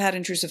 I have had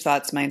intrusive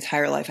thoughts my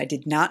entire life. I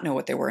did not know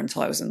what they were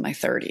until I was in my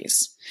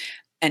 30s.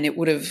 And it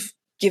would have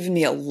given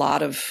me a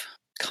lot of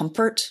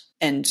comfort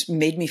and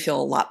made me feel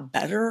a lot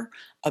better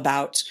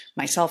about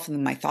myself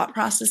and my thought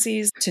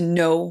processes to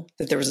know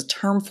that there was a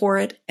term for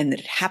it and that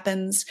it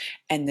happens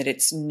and that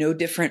it's no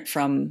different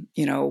from,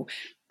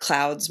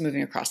 clouds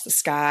moving across the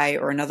sky.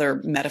 Or another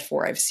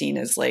metaphor I've seen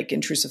is like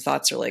intrusive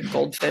thoughts are like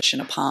goldfish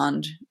in a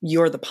pond.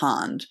 You're the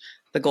pond.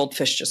 The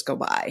goldfish just go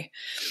by.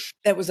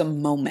 That was a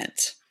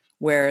moment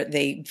where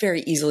they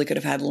very easily could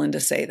have had Linda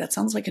say, that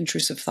sounds like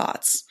intrusive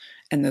thoughts.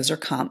 And those are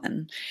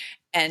common.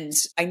 And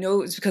I know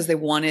it was because they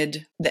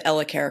wanted the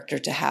Ella character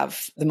to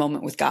have the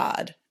moment with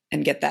God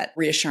and get that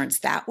reassurance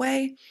that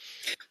way.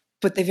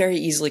 But they very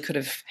easily could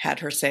have had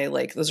her say,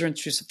 like, those are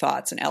intrusive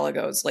thoughts. And Ella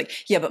goes,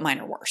 like, yeah, but mine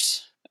are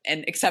worse.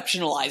 And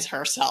exceptionalize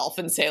herself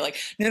and say, like,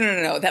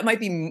 no, that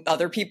might be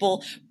other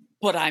people,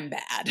 but I'm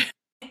bad.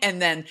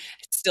 And then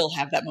still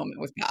have that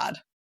moment with God.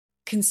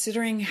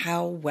 Considering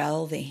how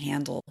well they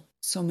handle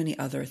so many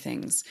other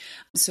things.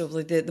 So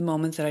like the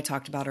moment that I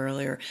talked about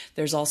earlier,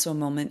 there's also a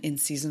moment in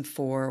season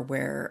 4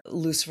 where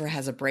Lucifer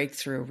has a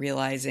breakthrough,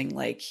 realizing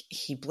like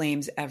he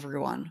blames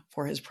everyone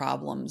for his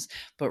problems,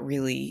 but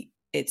really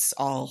it's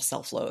all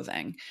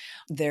self-loathing.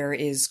 There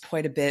is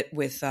quite a bit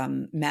with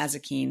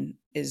Mazikeen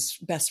is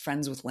best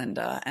friends with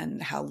Linda,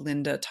 and how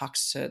Linda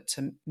talks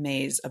to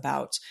Maze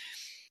about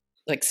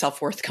like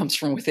self-worth comes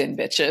from within,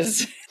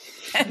 bitches.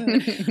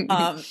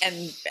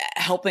 and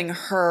helping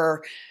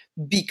her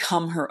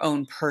become her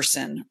own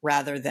person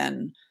rather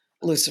than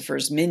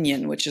Lucifer's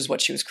minion, which is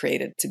what she was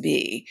created to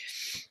be.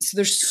 So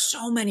there's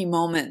so many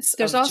moments.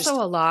 There's also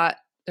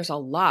there's a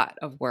lot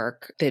of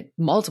work that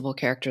multiple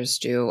characters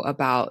do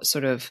about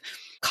sort of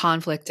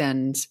conflict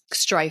and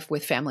strife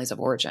with families of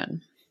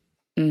origin.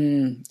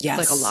 Yes.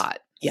 Like a lot.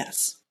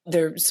 Yes.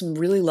 There's some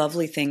really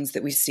lovely things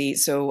that we see.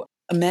 So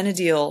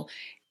Amenadiel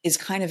is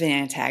kind of an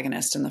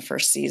antagonist in the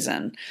first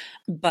season,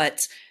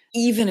 but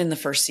even in the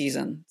first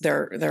season,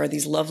 there are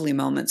these lovely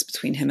moments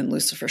between him and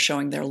Lucifer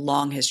showing their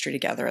long history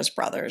together as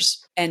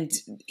brothers. And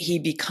he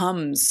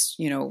becomes,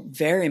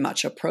 very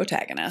much a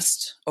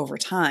protagonist over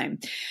time.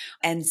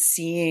 And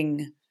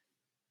seeing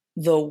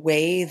the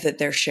way that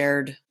their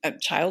shared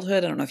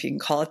childhood, I don't know if you can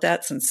call it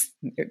that since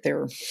they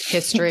were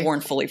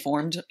born fully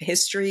formed,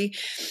 history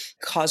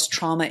caused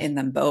trauma in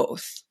them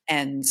both.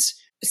 And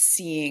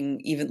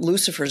seeing even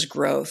Lucifer's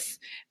growth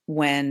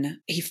when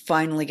he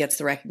finally gets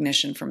the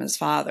recognition from his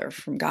father,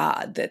 from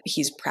God, that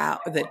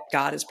that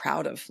God is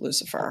proud of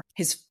Lucifer.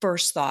 Lucifer's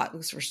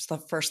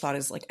first thought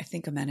is like, I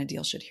think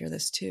Amenadiel should hear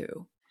this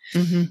too.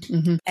 Mm-hmm,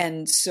 mm-hmm.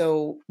 And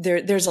so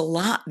there's a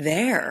lot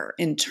there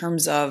in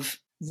terms of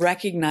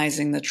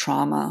recognizing the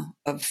trauma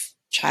of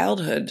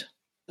childhood.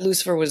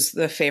 Lucifer was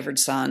the favored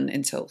son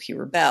until he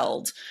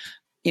rebelled,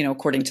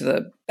 according to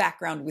the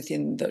background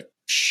within the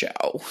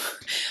show.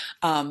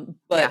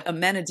 But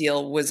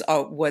Amenadiel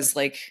was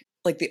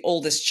like the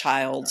oldest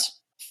child,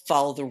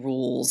 follow the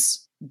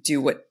rules,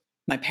 do what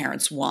my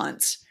parents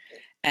want,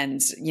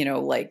 and,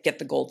 get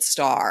the gold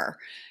star,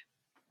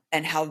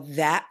 and how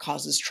that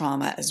causes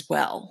trauma as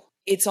well.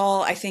 It's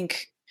all, I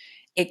think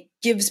it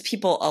gives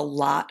people a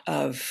lot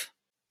of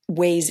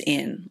ways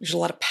in. There's a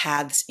lot of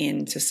paths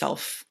into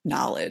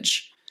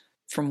self-knowledge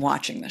from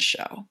watching this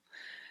show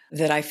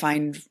that I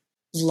find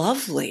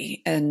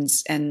lovely and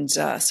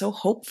so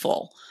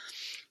hopeful.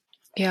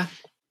 Yeah.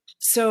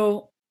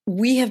 So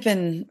we have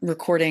been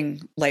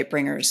recording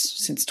Lightbringers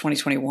since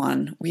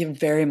 2021. We have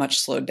very much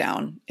slowed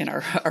down in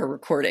our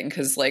recording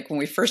because, like, when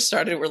we first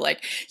started, we're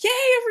like, yay,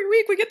 every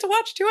week we get to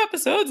watch 2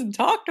 episodes and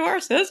talk to our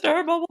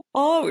sister, blah, blah,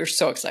 blah. We were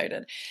so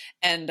excited.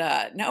 And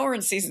now we're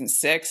in season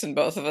 6 and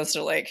both of us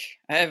are like,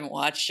 I haven't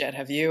watched yet.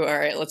 Have you? All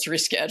right, let's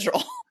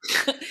reschedule.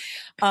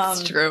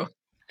 That's true.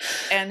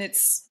 And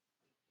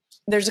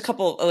there's a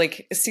couple,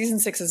 like, season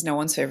 6 is no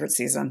one's favorite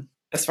season.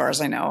 As far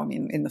as I know, I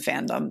mean, in the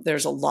fandom,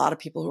 there's a lot of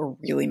people who are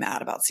really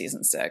mad about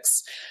season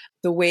 6.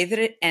 The way that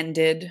it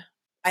ended,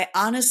 I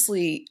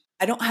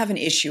don't have an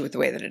issue with the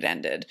way that it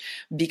ended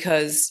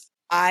because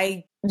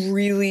I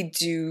really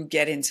do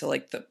get into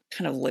like the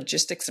kind of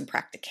logistics and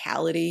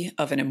practicality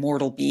of an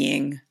immortal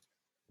being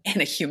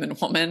and a human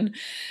woman.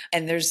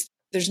 And there's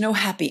no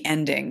happy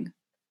ending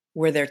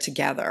where they're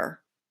together.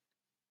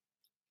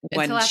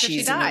 Until after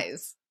she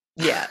dies.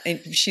 And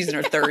she's in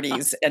her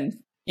 30s and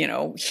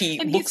he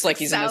looks like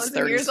he's in his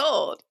 30s. Years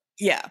old.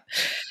 Yeah.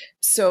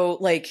 So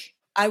like,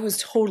 I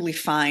was totally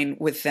fine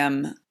with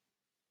them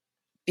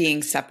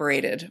being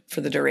separated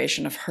for the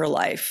duration of her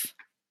life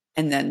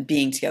and then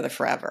being together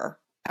forever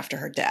after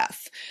her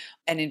death.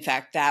 And in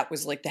fact, that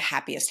was like the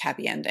happiest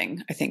happy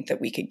ending I think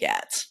that we could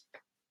get.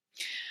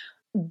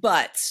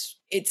 But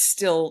it's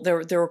still,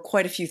 there were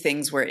quite a few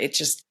things where it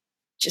just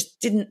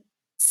didn't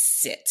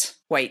sit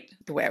quite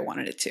the way I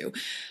wanted it to.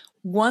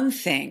 One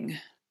thing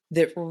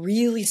that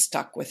really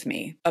stuck with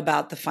me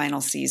about the final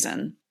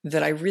season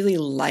that I really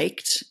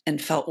liked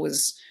and felt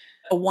was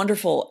a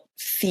wonderful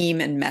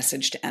theme and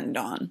message to end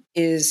on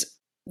is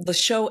the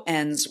show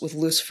ends with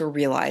Lucifer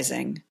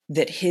realizing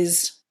that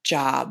his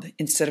job,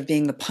 instead of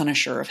being the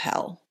punisher of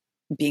hell,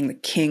 being the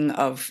king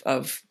of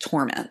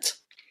torment,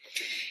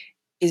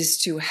 is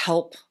to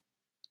help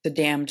the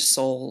damned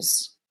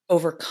souls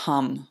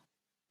overcome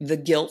the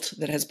guilt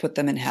that has put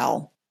them in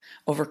hell,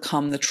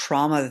 overcome the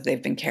trauma that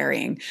they've been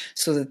carrying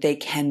so that they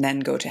can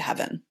then go to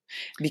heaven.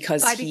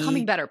 Because by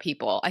becoming better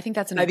people. I think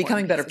that's an important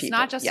becoming better piece.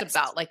 people. It's not just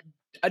about like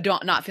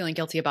not feeling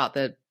guilty about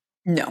the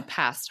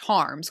past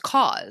harms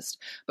caused,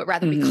 but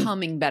rather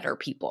becoming better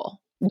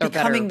people.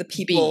 Becoming the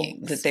people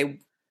beings that they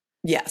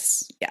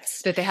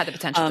that they had the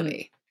potential to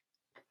be.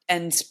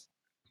 And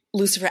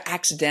Lucifer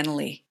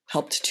accidentally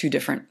helped 2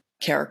 different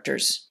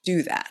characters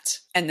do that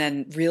and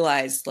then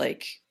realized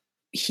like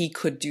he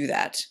could do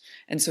that.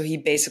 And so he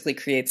basically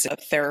creates a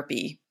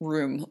therapy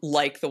room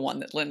like the one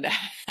that Linda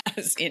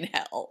has in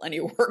hell. And he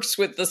works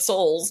with the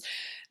souls,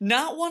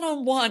 not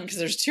one-on-one because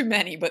there's too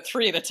many, but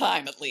 3 at a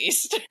time at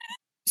least.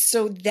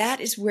 So that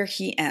is where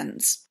he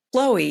ends.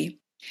 Chloe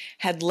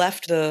had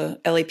left the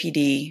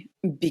LAPD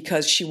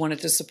because she wanted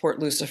to support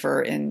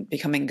Lucifer in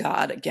becoming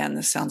God. Again,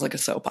 this sounds like a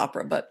soap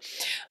opera,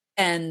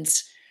 and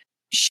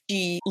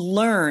she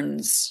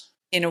learns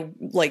in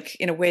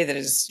a way that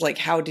is like,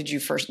 how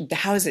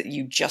is it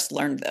you just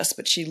learned this?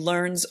 But she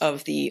learns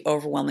of the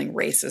overwhelming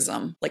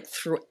racism like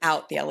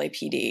throughout the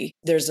LAPD.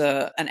 There's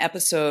an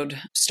episode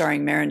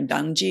starring Marin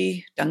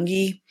Dungy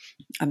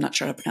I'm not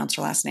sure how to pronounce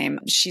her last name.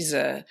 She's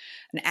an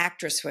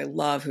actress who I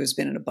love, who's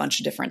been in a bunch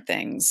of different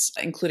things,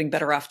 including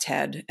Better Off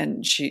Ted,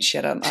 and she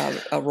had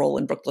a role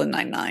in Brooklyn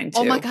Nine-Nine too.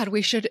 Oh my God,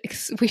 we should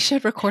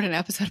record an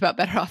episode about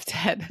Better Off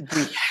Ted.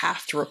 We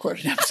have to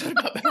record an episode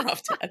about Better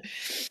Off Ted.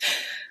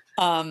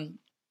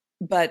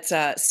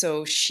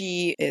 So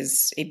she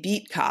is a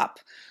beat cop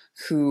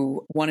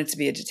who wanted to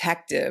be a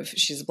detective.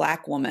 She's a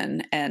Black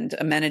woman, and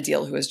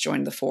Amenadiel, who has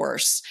joined the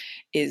force,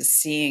 is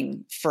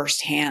seeing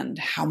firsthand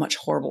how much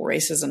horrible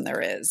racism there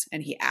is.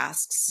 And he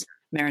asks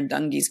Maren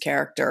Dungy's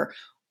character,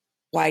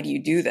 why do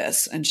you do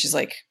this? And she's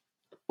like,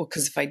 well,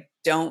 because if I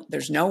don't,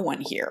 there's no one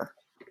here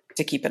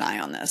to keep an eye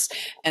on this.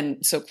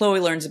 And so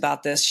Chloe learns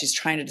about this. She's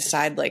trying to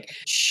decide, like,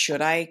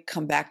 should I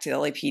come back to the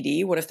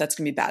LAPD? What if that's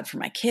going to be bad for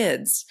my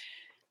kids?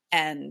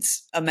 And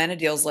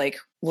Amenadiel's like,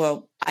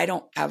 well, I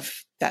don't have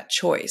that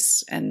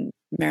choice. And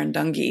Maren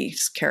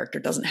Dungy's character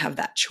doesn't have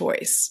that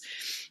choice.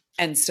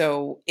 And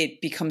so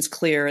it becomes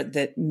clear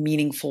that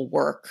meaningful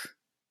work,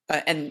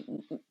 and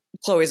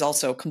Chloe's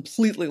also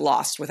completely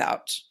lost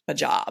without a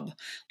job.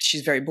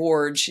 She's very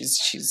bored.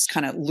 She's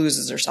kind of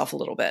loses herself a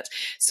little bit.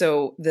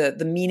 So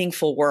the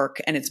meaningful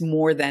work, and it's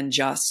more than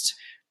just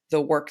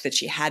the work that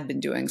she had been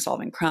doing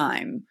solving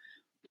crime,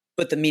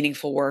 but the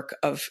meaningful work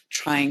of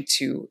trying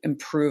to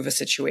improve a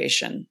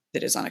situation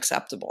that is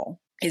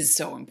unacceptable is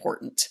so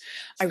important.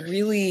 I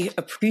really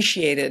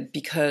appreciated,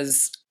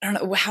 because I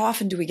don't know, how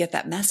often do we get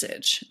that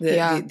message?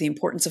 The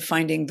importance of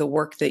finding the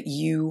work that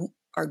you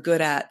are good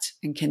at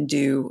and can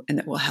do and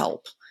that will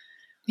help.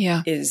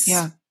 There's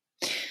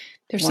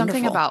wonderful.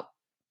 Something about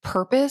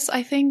purpose,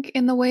 I think,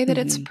 in the way that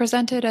it's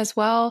presented as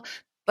well.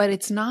 But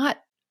it's not,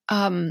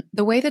 the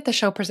way that the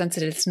show presents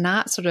it, it's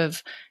not sort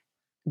of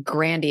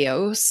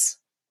grandiose.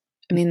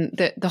 I mean,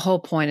 the whole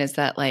point is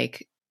that,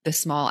 like, the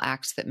small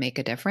acts that make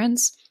a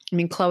difference. I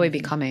mean, Chloe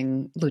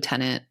becoming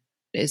lieutenant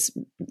is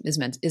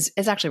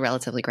actually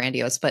relatively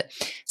grandiose, but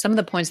some of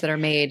the points that are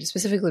made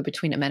specifically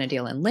between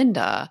Amenadiel and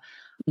Linda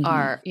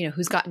are,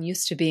 who's gotten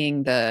used to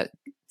being the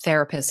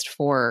therapist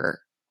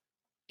for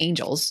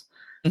angels,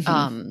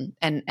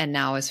 and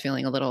now is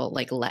feeling a little,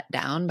 like, let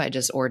down by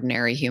just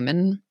ordinary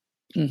human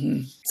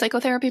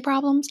psychotherapy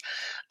problems.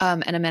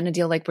 And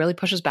Amenadiel, like, really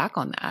pushes back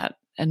on that.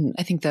 And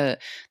I think the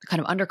kind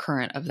of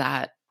undercurrent of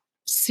that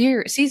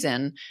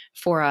season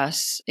for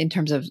us, in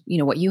terms of,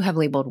 what you have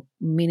labeled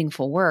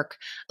meaningful work,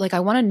 like, I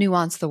want to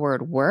nuance the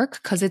word work,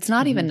 because it's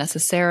not even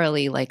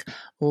necessarily like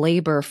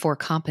labor for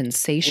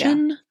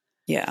compensation.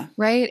 Yeah.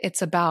 Right.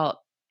 It's about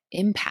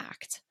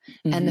impact,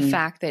 and the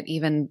fact that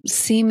even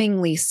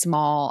seemingly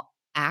small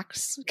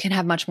acts can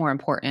have much more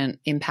important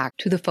impact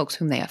to the folks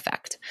whom they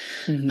affect.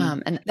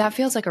 And that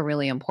feels like a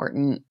really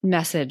important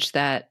message,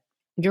 that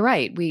you're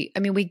right.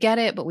 We get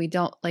it, but we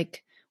don't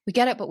we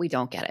get it, but we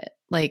don't get it.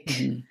 Like,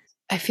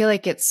 I feel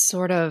like it's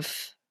sort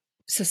of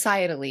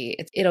societally,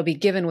 it'll be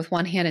given with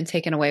one hand and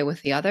taken away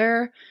with the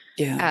other,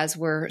 as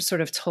we're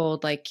sort of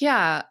told, like,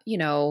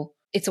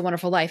 it's a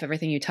wonderful life.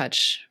 Everything you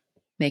touch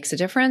makes a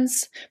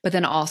difference. But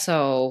then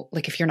also,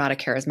 like, if you're not a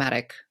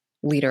charismatic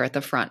leader at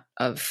the front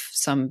of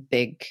some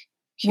big,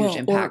 huge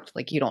impact,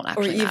 like, you don't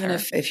actually matter. Or even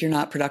if you're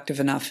not productive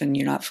enough and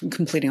you're not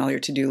completing all your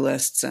to-do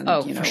lists, and,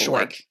 for sure.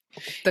 Like,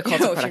 the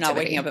cult of if you're not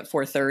waking up at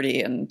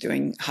 4:30 and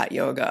doing hot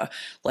yoga,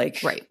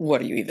 like, what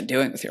are you even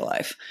doing with your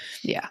life?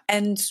 Yeah.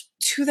 And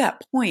to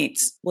that point,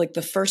 like,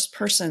 the first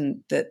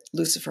person that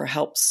Lucifer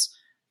helps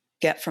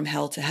get from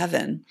hell to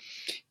heaven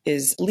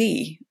is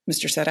Lee,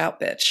 Mr. Set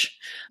Out Bitch,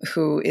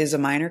 who is a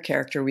minor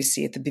character we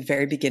see at the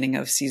very beginning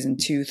of season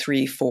 2,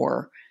 3,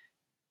 4,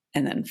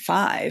 and then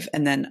 5,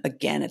 and then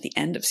again at the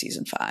end of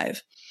season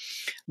 5.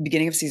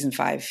 Beginning of season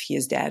 5, he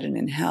is dead and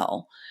in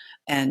hell.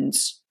 And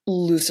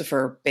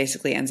Lucifer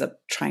basically ends up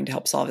trying to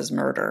help solve his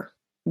murder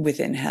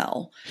within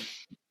hell.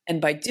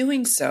 And by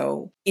doing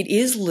so, it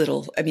is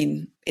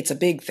it's a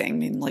big thing. I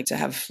mean, like, to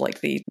have,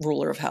 like, the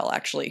ruler of hell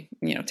actually,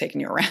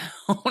 taking you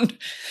around.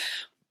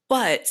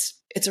 But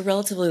it's a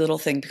relatively little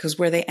thing, because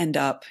where they end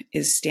up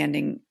is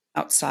standing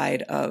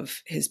outside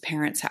of his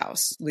parents'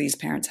 house, Lee's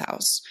parents'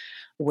 house,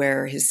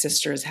 where his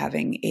sister is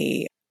having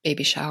a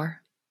baby shower.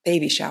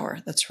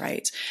 That's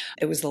right.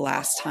 It was the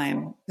last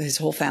time his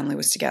whole family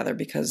was together,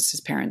 because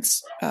his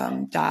parents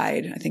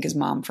died. I think his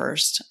mom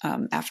first,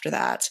 after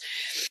that.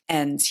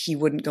 And he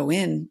wouldn't go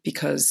in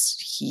because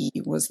he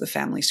was the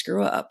family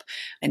screw up.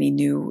 And he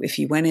knew if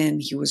he went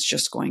in, he was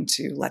just going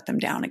to let them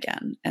down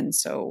again. And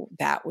so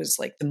that was,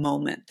 like, the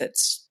moment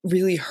that's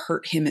really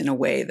hurt him in a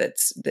way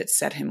that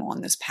set him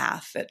on this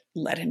path that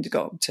led him to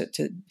go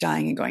to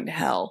dying and going to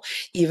hell,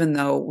 even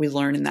though we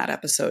learn in that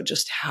episode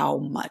just how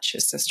much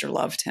his sister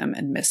loved him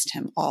and missed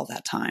him all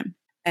that time.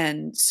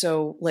 And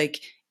so, like,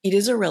 it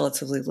is a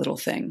relatively little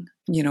thing,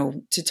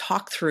 to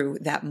talk through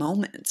that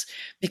moment,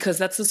 because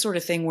that's the sort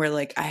of thing where,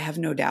 like, I have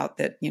no doubt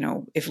that,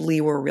 if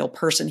Lee were a real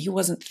person, he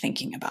wasn't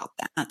thinking about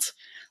that.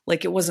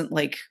 Like, it wasn't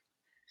like,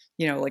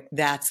 like,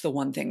 that's the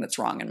one thing that's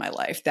wrong in my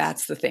life.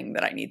 That's the thing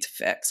that I need to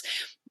fix.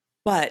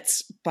 But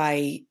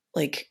by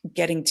like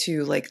getting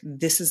to like,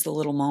 this is the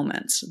little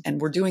moment.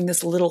 And we're doing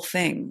this little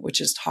thing, which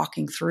is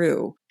talking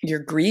through your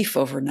grief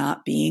over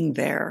not being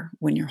there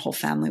when your whole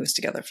family was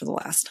together for the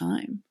last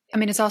time. I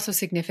mean, it's also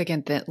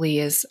significant that Lee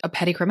is a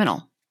petty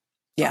criminal,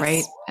 Yes.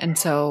 right? And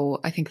so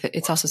I think that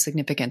it's also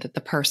significant that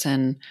the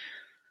person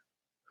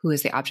who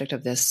is the object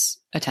of this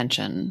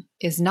attention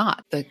is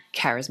not the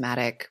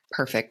charismatic,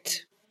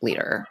 perfect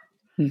leader.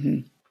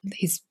 Mm-hmm.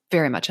 He's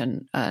very much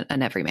an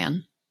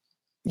everyman.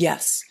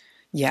 Yes.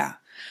 Yeah.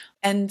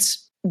 And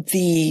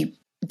the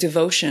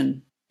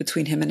devotion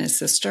between him and his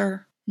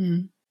sister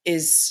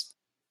is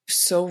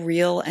so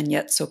real and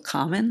yet so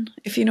common,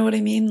 if you know what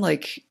I mean.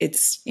 Like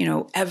it's, you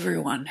know,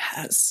 everyone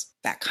has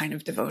that kind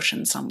of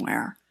devotion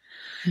somewhere.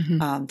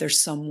 Mm-hmm.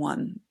 There's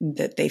someone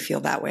that they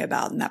feel that way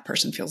about, and that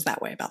person feels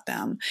that way about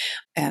them.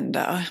 And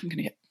I'm going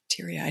to get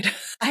teary-eyed.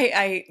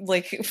 I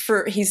like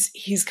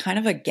he's kind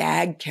of a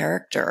gag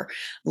character,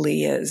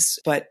 Lee is,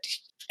 but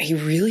he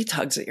really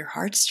tugs at your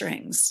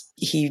heartstrings.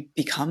 He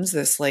becomes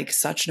this like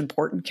such an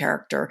important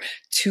character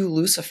to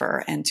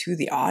Lucifer and to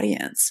the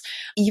audience,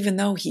 even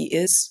though he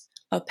is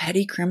a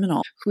petty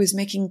criminal who is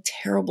making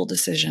terrible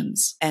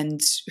decisions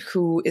and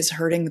who is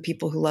hurting the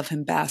people who love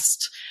him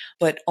best,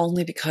 but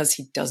only because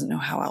he doesn't know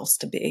how else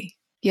to be.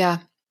 Yeah.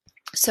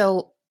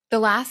 So the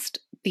last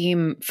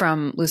theme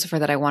from Lucifer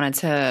that I wanted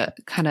to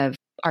kind of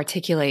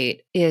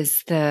articulate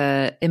is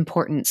the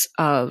importance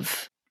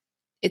of,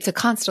 it's a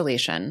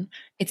constellation.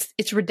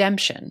 It's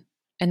redemption.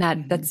 And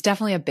that's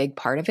definitely a big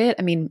part of it.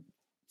 I mean,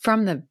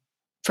 from the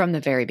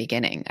very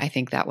beginning, I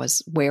think that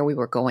was where we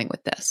were going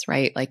with this,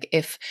 right? Like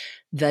if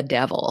the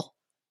devil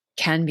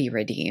can be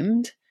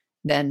redeemed,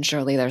 then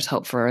surely there's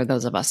hope for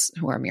those of us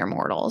who are mere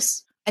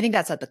mortals. I think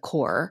that's at the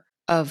core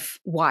of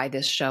why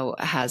this show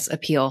has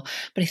appeal.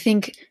 But I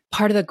think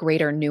part of the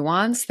greater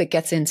nuance that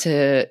gets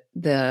into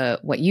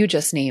what you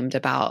just named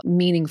about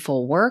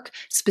meaningful work,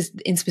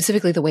 in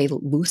specifically the way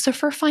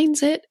Lucifer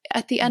finds it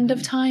at the end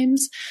of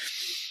times,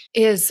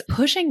 is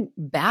pushing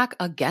back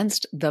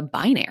against the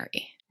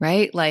binary,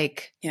 right?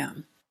 Like, yeah,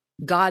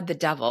 God, the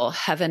devil,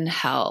 heaven,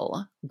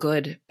 hell,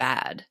 good,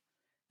 bad.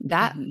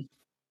 That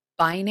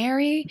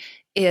binary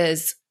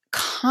is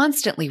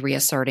constantly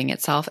reasserting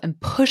itself and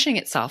pushing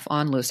itself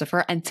on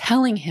Lucifer and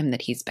telling him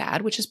that he's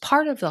bad, which is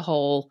part of the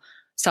whole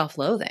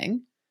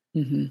self-loathing.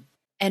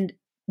 And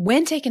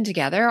when taken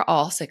together,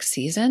 all 6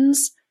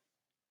 seasons,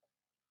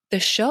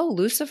 the show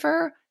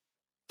Lucifer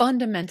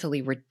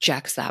fundamentally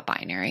rejects that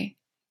binary.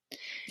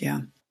 Yeah.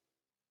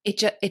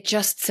 It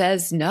just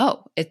says,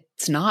 no,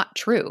 it's not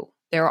true.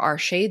 There are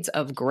shades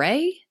of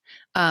gray.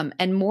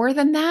 And more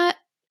than that,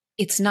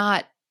 it's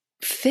not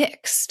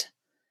fixed.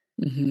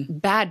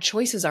 Bad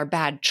choices are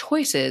bad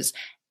choices,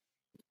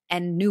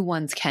 and new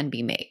ones can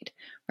be made,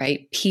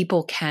 right?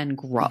 People can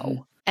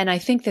grow. And I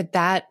think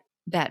that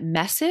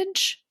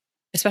message,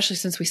 especially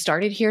since we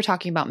started here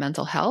talking about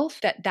mental health,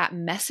 that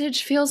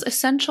message feels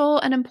essential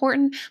and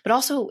important, but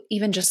also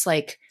even just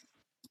like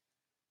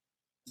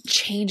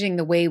changing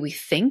the way we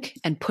think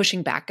and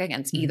pushing back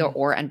against either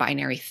or and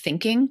binary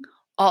thinking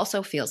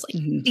also feels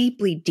like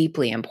deeply,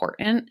 deeply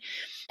important.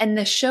 And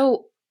the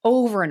show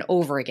over and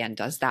over again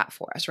does that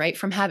for us, right?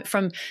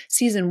 From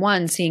season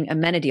 1, seeing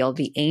Amenadiel,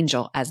 the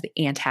angel, as the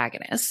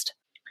antagonist,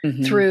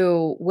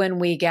 through when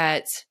we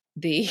get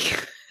the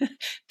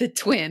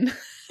twin,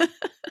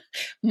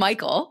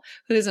 Michael,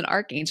 who's an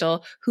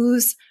archangel,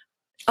 who's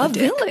a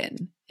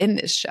villain in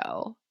this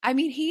show. I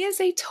mean, he is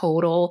a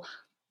total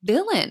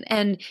villain,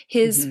 and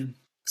his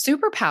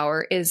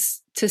superpower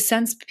is to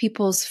sense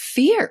people's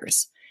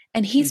fears.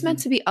 And he's meant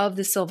to be of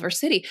the Silver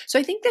City. So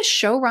I think the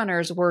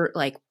showrunners were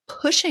like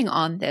pushing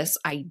on this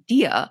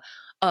idea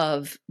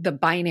of the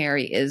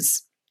binary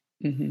is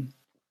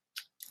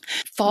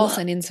false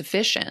and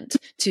insufficient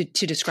to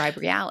describe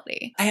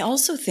reality. I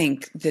also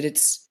think that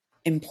it's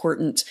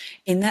important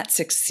in that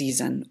 6th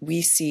season,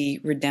 we see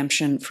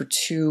redemption for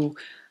 2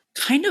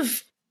 kind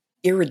of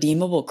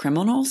irredeemable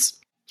criminals.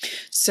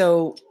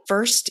 So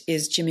first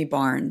is Jimmy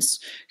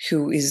Barnes,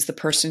 who is the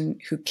person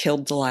who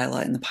killed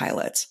Delilah in the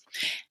pilot.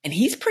 And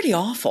he's pretty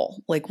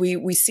awful. Like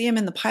we see him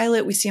in the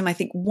pilot. We see him, I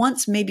think,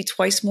 once, maybe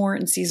twice more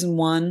in season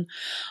 1,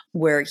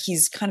 where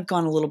he's kind of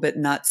gone a little bit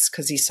nuts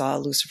because he saw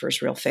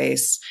Lucifer's real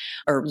face,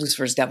 or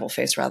Lucifer's devil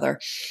face rather.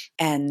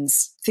 And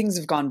things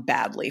have gone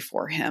badly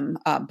for him.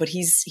 But he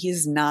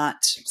is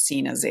not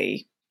seen as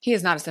he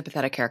is not a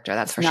sympathetic character.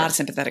 That's for sure. Not a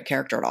sympathetic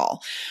character at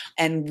all.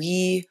 And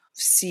we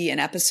see an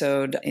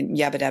episode in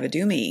Yabba Dabba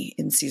Doo Me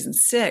in season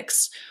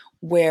 6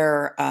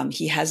 where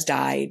he has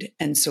died.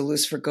 And so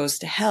Lucifer goes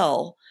to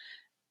hell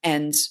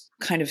and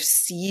kind of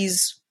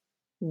sees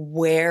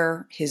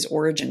where his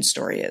origin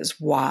story is,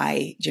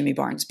 why Jimmy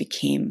Barnes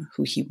became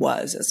who he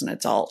was as an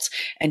adult.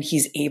 And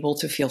he's able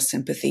to feel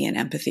sympathy and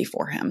empathy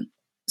for him.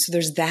 So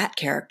there's that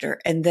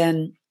character. And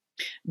then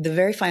the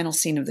very final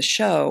scene of the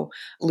show,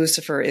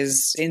 Lucifer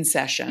is in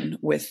session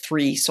with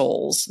 3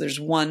 souls. There's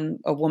a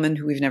woman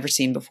who we've never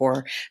seen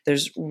before.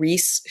 There's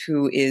Reese,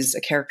 who is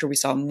a character we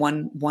saw in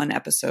one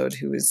episode,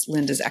 who is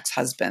Linda's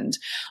ex-husband,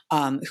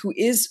 who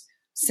is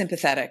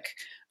sympathetic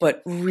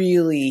but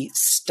really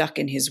stuck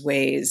in his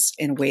ways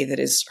in a way that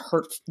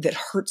that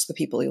hurts the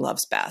people he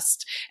loves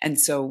best. And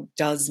so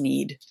does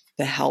need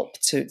the help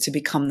to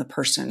become the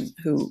person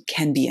who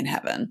can be in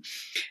heaven.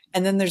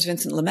 And then there's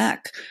Vincent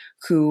Lemech,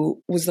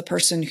 who was the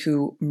person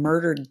who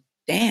murdered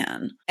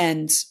Dan,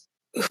 and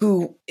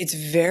who it's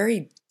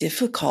very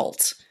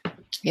difficult.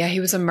 Yeah, he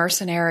was a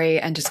mercenary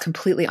and just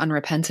completely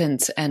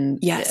unrepentant and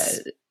Yes.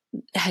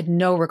 Had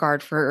no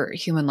regard for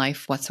human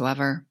life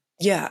whatsoever.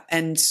 Yeah.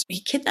 And he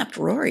kidnapped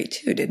Rory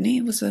too, didn't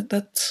he? Was it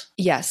that?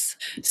 Yes.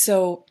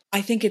 So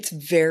I think it's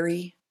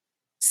very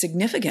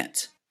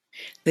significant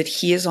that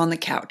he is on the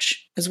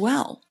couch as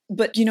well.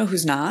 But you know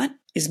who's not?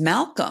 Is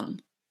Malcolm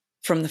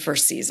from the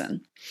first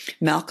season.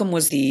 Malcolm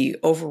was the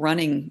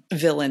overrunning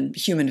villain,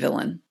 human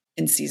villain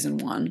in season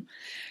 1.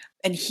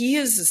 And he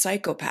is a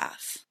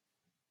psychopath.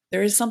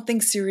 There is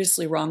something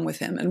seriously wrong with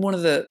him. And one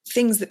of the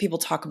things that people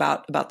talk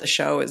about the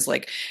show is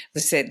like,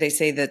 they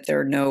say that there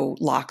are no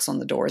locks on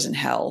the doors in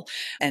hell,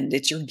 and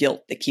it's your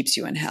guilt that keeps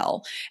you in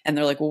hell. And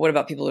they're like, well, what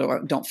about people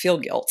who don't feel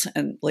guilt?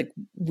 And like,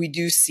 we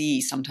do see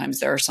sometimes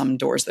there are some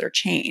doors that are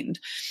chained.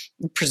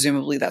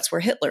 Presumably that's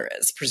where Hitler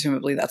is.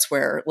 Presumably that's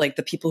where like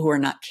the people who are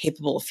not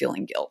capable of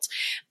feeling guilt.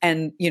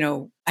 And, you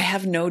know, I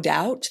have no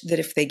doubt that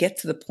if they get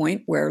to the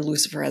point where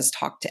Lucifer has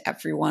talked to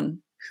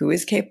everyone who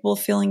is capable of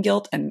feeling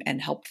guilt and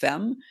help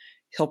them,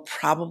 he'll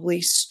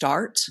probably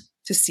start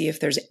to see if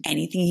there's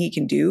anything he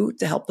can do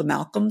to help the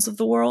Malcolms of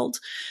the world.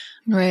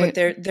 Right.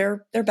 But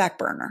they're back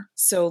burner.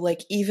 So like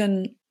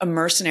even a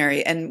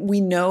mercenary, and we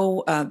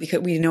know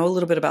because we know a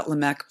little bit about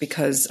Lemech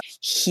because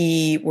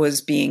he was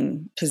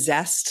being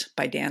possessed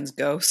by Dan's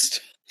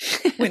ghost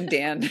when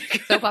Dan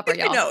soap opera,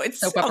 y'all. No, it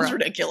sounds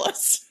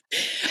ridiculous.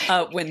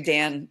 When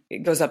Dan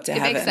goes up to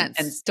heaven, makes sense.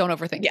 And don't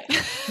overthink. Yeah,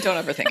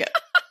 don't overthink it.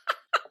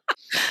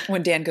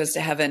 When Dan goes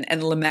to heaven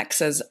and Lemech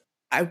says,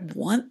 I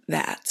want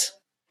that.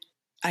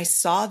 I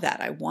saw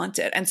that. I want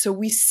it. And so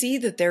we see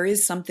that there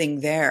is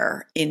something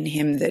there in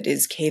him that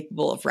is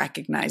capable of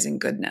recognizing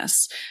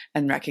goodness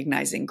and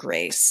recognizing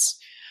grace.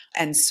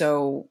 And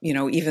so, you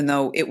know, even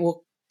though it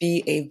will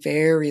be a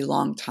very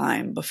long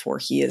time before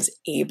he is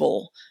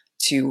able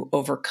to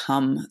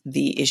overcome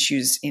the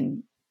issues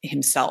in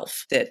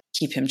himself that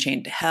keep him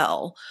chained to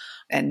hell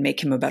and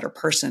make him a better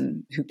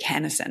person who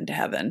can ascend to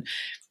heaven,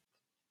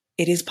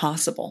 it is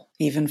possible,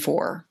 even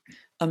for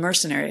a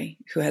mercenary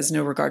who has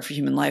no regard for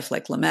human life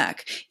like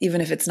Lemech,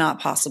 even if it's not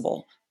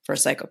possible for a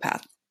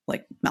psychopath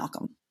like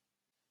Malcolm.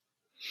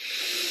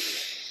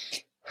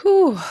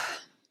 Whew.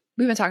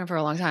 We've been talking for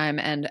a long time.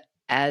 And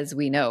as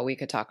we know, we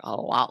could talk a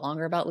lot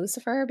longer about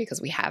Lucifer because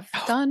we have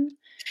done.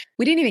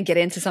 We didn't even get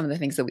into some of the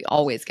things that we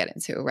always get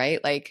into,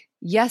 right? Like,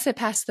 yes, it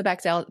passes the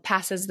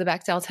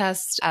Bechdel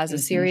test as a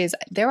series.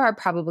 There are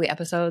probably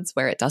episodes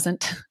where it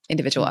doesn't,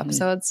 individual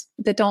episodes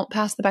that don't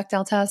pass the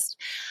Bechdel test.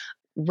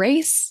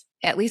 Race,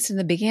 at least in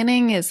the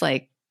beginning, is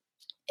like,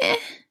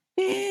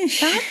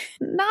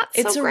 not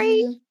so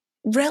great.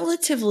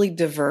 Relatively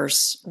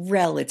diverse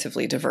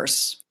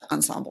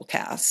ensemble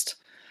cast.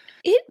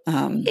 It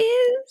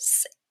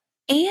is.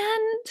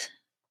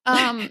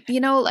 And,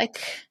 you know,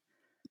 like,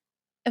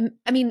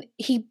 I mean,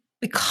 he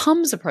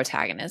becomes a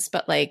protagonist,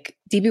 but like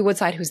D.B.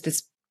 Woodside, who's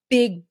this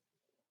big,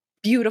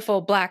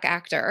 beautiful Black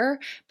actor,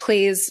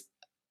 plays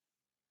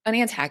an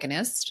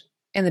antagonist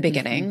in the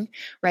beginning,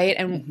 right?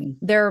 And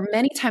there are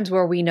many times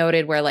where we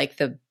noted where like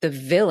the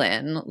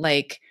villain,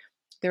 like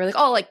they were like,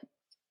 oh, like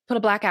put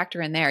a Black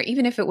actor in there,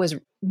 even if it was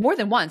more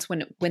than once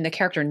when the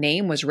character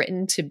name was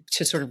written to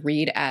sort of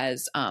read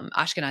as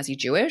Ashkenazi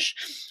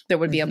Jewish, there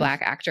would be a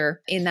Black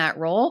actor in that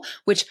role,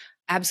 which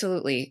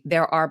absolutely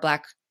there are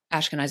Black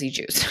Ashkenazi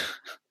Jews.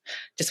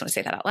 Just want to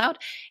say that out loud.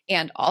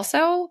 And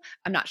also,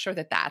 I'm not sure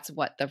that that's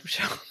what the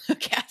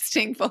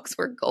casting folks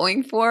were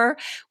going for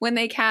when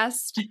they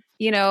cast,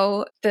 you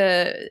know,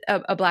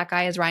 a Black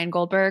guy as Ryan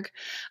Goldberg.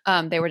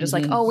 They were just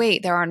like, oh,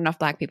 wait, there aren't enough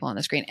Black people on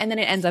the screen. And then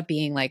it ends up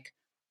being like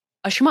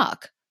a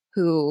schmuck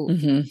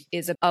who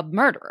is a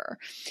murderer.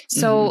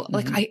 So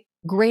like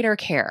greater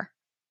care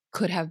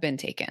could have been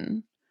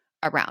taken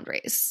around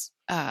race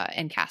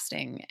and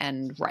casting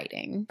and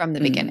writing from the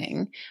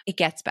beginning. It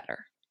gets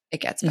better. It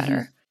gets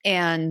better.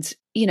 And,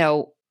 you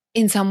know,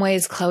 in some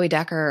ways, Chloe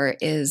Decker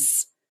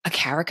is a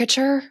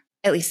caricature,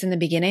 at least in the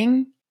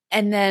beginning.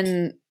 And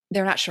then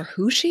they're not sure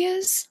who she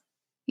is.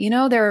 You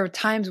know, there are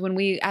times when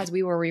as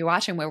we were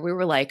rewatching where we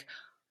were like,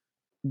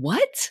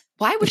 what?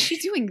 Why was she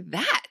doing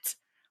that?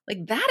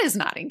 Like, that is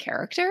not in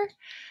character.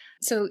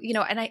 So, you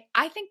know, and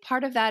I think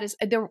part of that is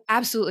there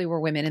absolutely were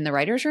women in the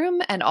writer's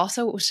room. And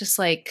also it was just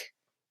like,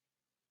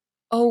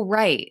 oh,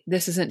 right.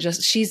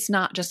 She's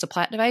not just a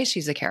plot device.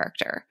 She's a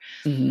character.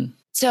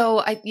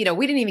 So we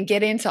didn't even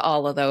get into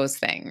all of those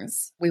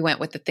things. We went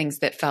with the things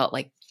that felt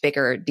like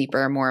bigger,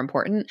 deeper, more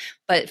important.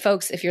 But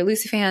folks, if you're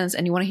Lucy fans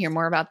and you want to hear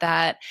more about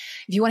that,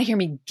 if you want to hear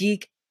me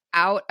geek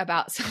out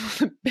about some of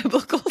the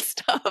biblical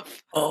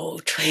stuff. Oh,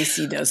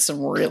 Tracy does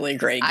some really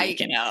great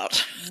geeking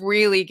out.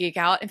 Really geek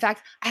out. In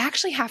fact, I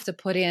actually have to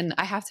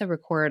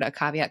record a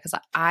caveat because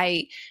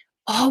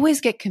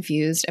always get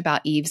confused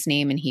about Eve's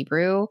name in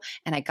Hebrew,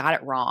 and I got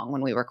it wrong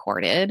when we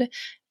recorded.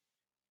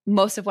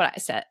 Most of what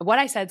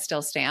I said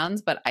still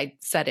stands, but I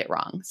said it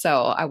wrong.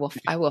 So I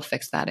will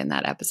fix that in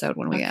that episode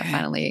when we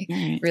finally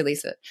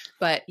release it.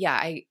 But yeah,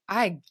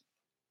 I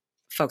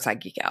folks, I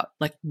geek out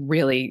like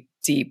really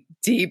deep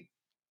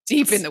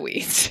in the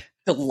weeds.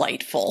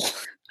 Delightful.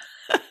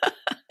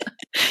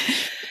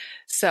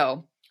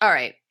 So, all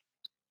right.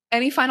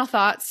 Any final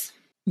thoughts?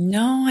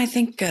 No, I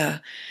think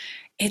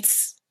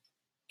it's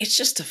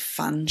just a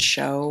fun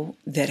show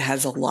that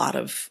has a lot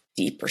of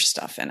deeper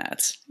stuff in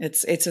it.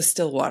 It's a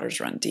still waters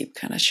run deep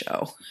kind of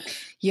show.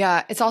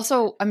 Yeah. It's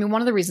also, I mean,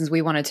 one of the reasons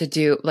we wanted to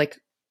do, like,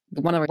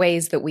 one of the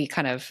ways that we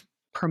kind of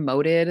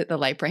promoted the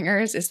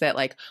Lightbringers is that,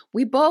 like,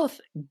 we both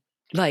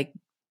like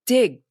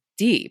dig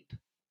deep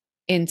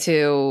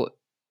into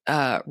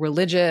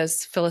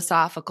religious,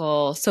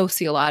 philosophical,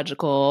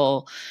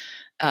 sociological,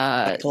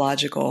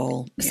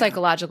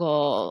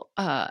 psychological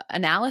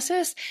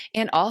analysis.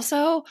 And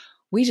also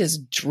we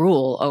just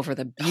drool over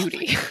the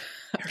beauty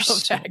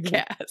of that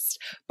cast.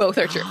 Both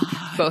are true.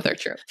 Both are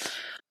true.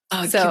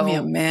 Give me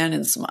a man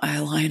and some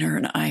eyeliner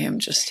and I am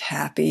just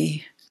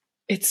happy.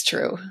 It's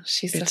true.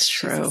 She's a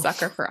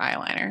sucker for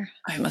eyeliner.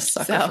 I'm a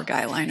sucker for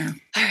guyliner.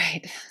 All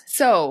right.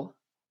 So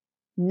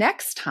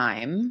next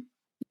time,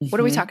 what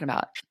are we talking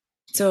about?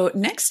 So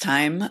next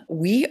time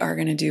we are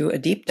going to do a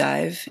deep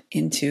dive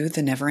into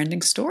The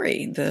Neverending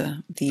Story,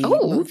 the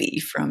movie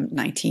from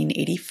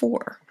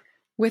 1984.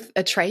 With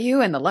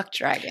Atreyu and the Luck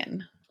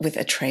Dragon.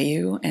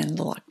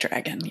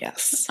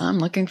 Yes. I'm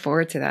looking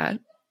forward to that.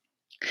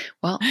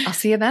 Well, I'll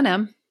see you then,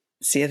 Em.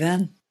 See you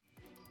then.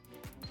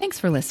 Thanks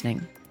for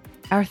listening.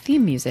 Our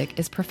theme music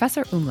is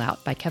Professor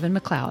Umlaut by Kevin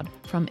MacLeod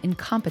from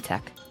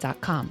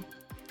Incompetech.com.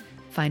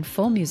 Find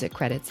full music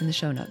credits in the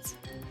show notes.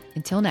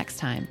 Until next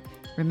time,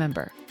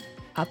 remember,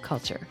 pop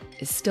culture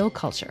is still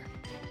culture.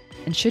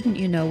 And shouldn't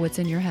you know what's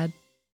in your head?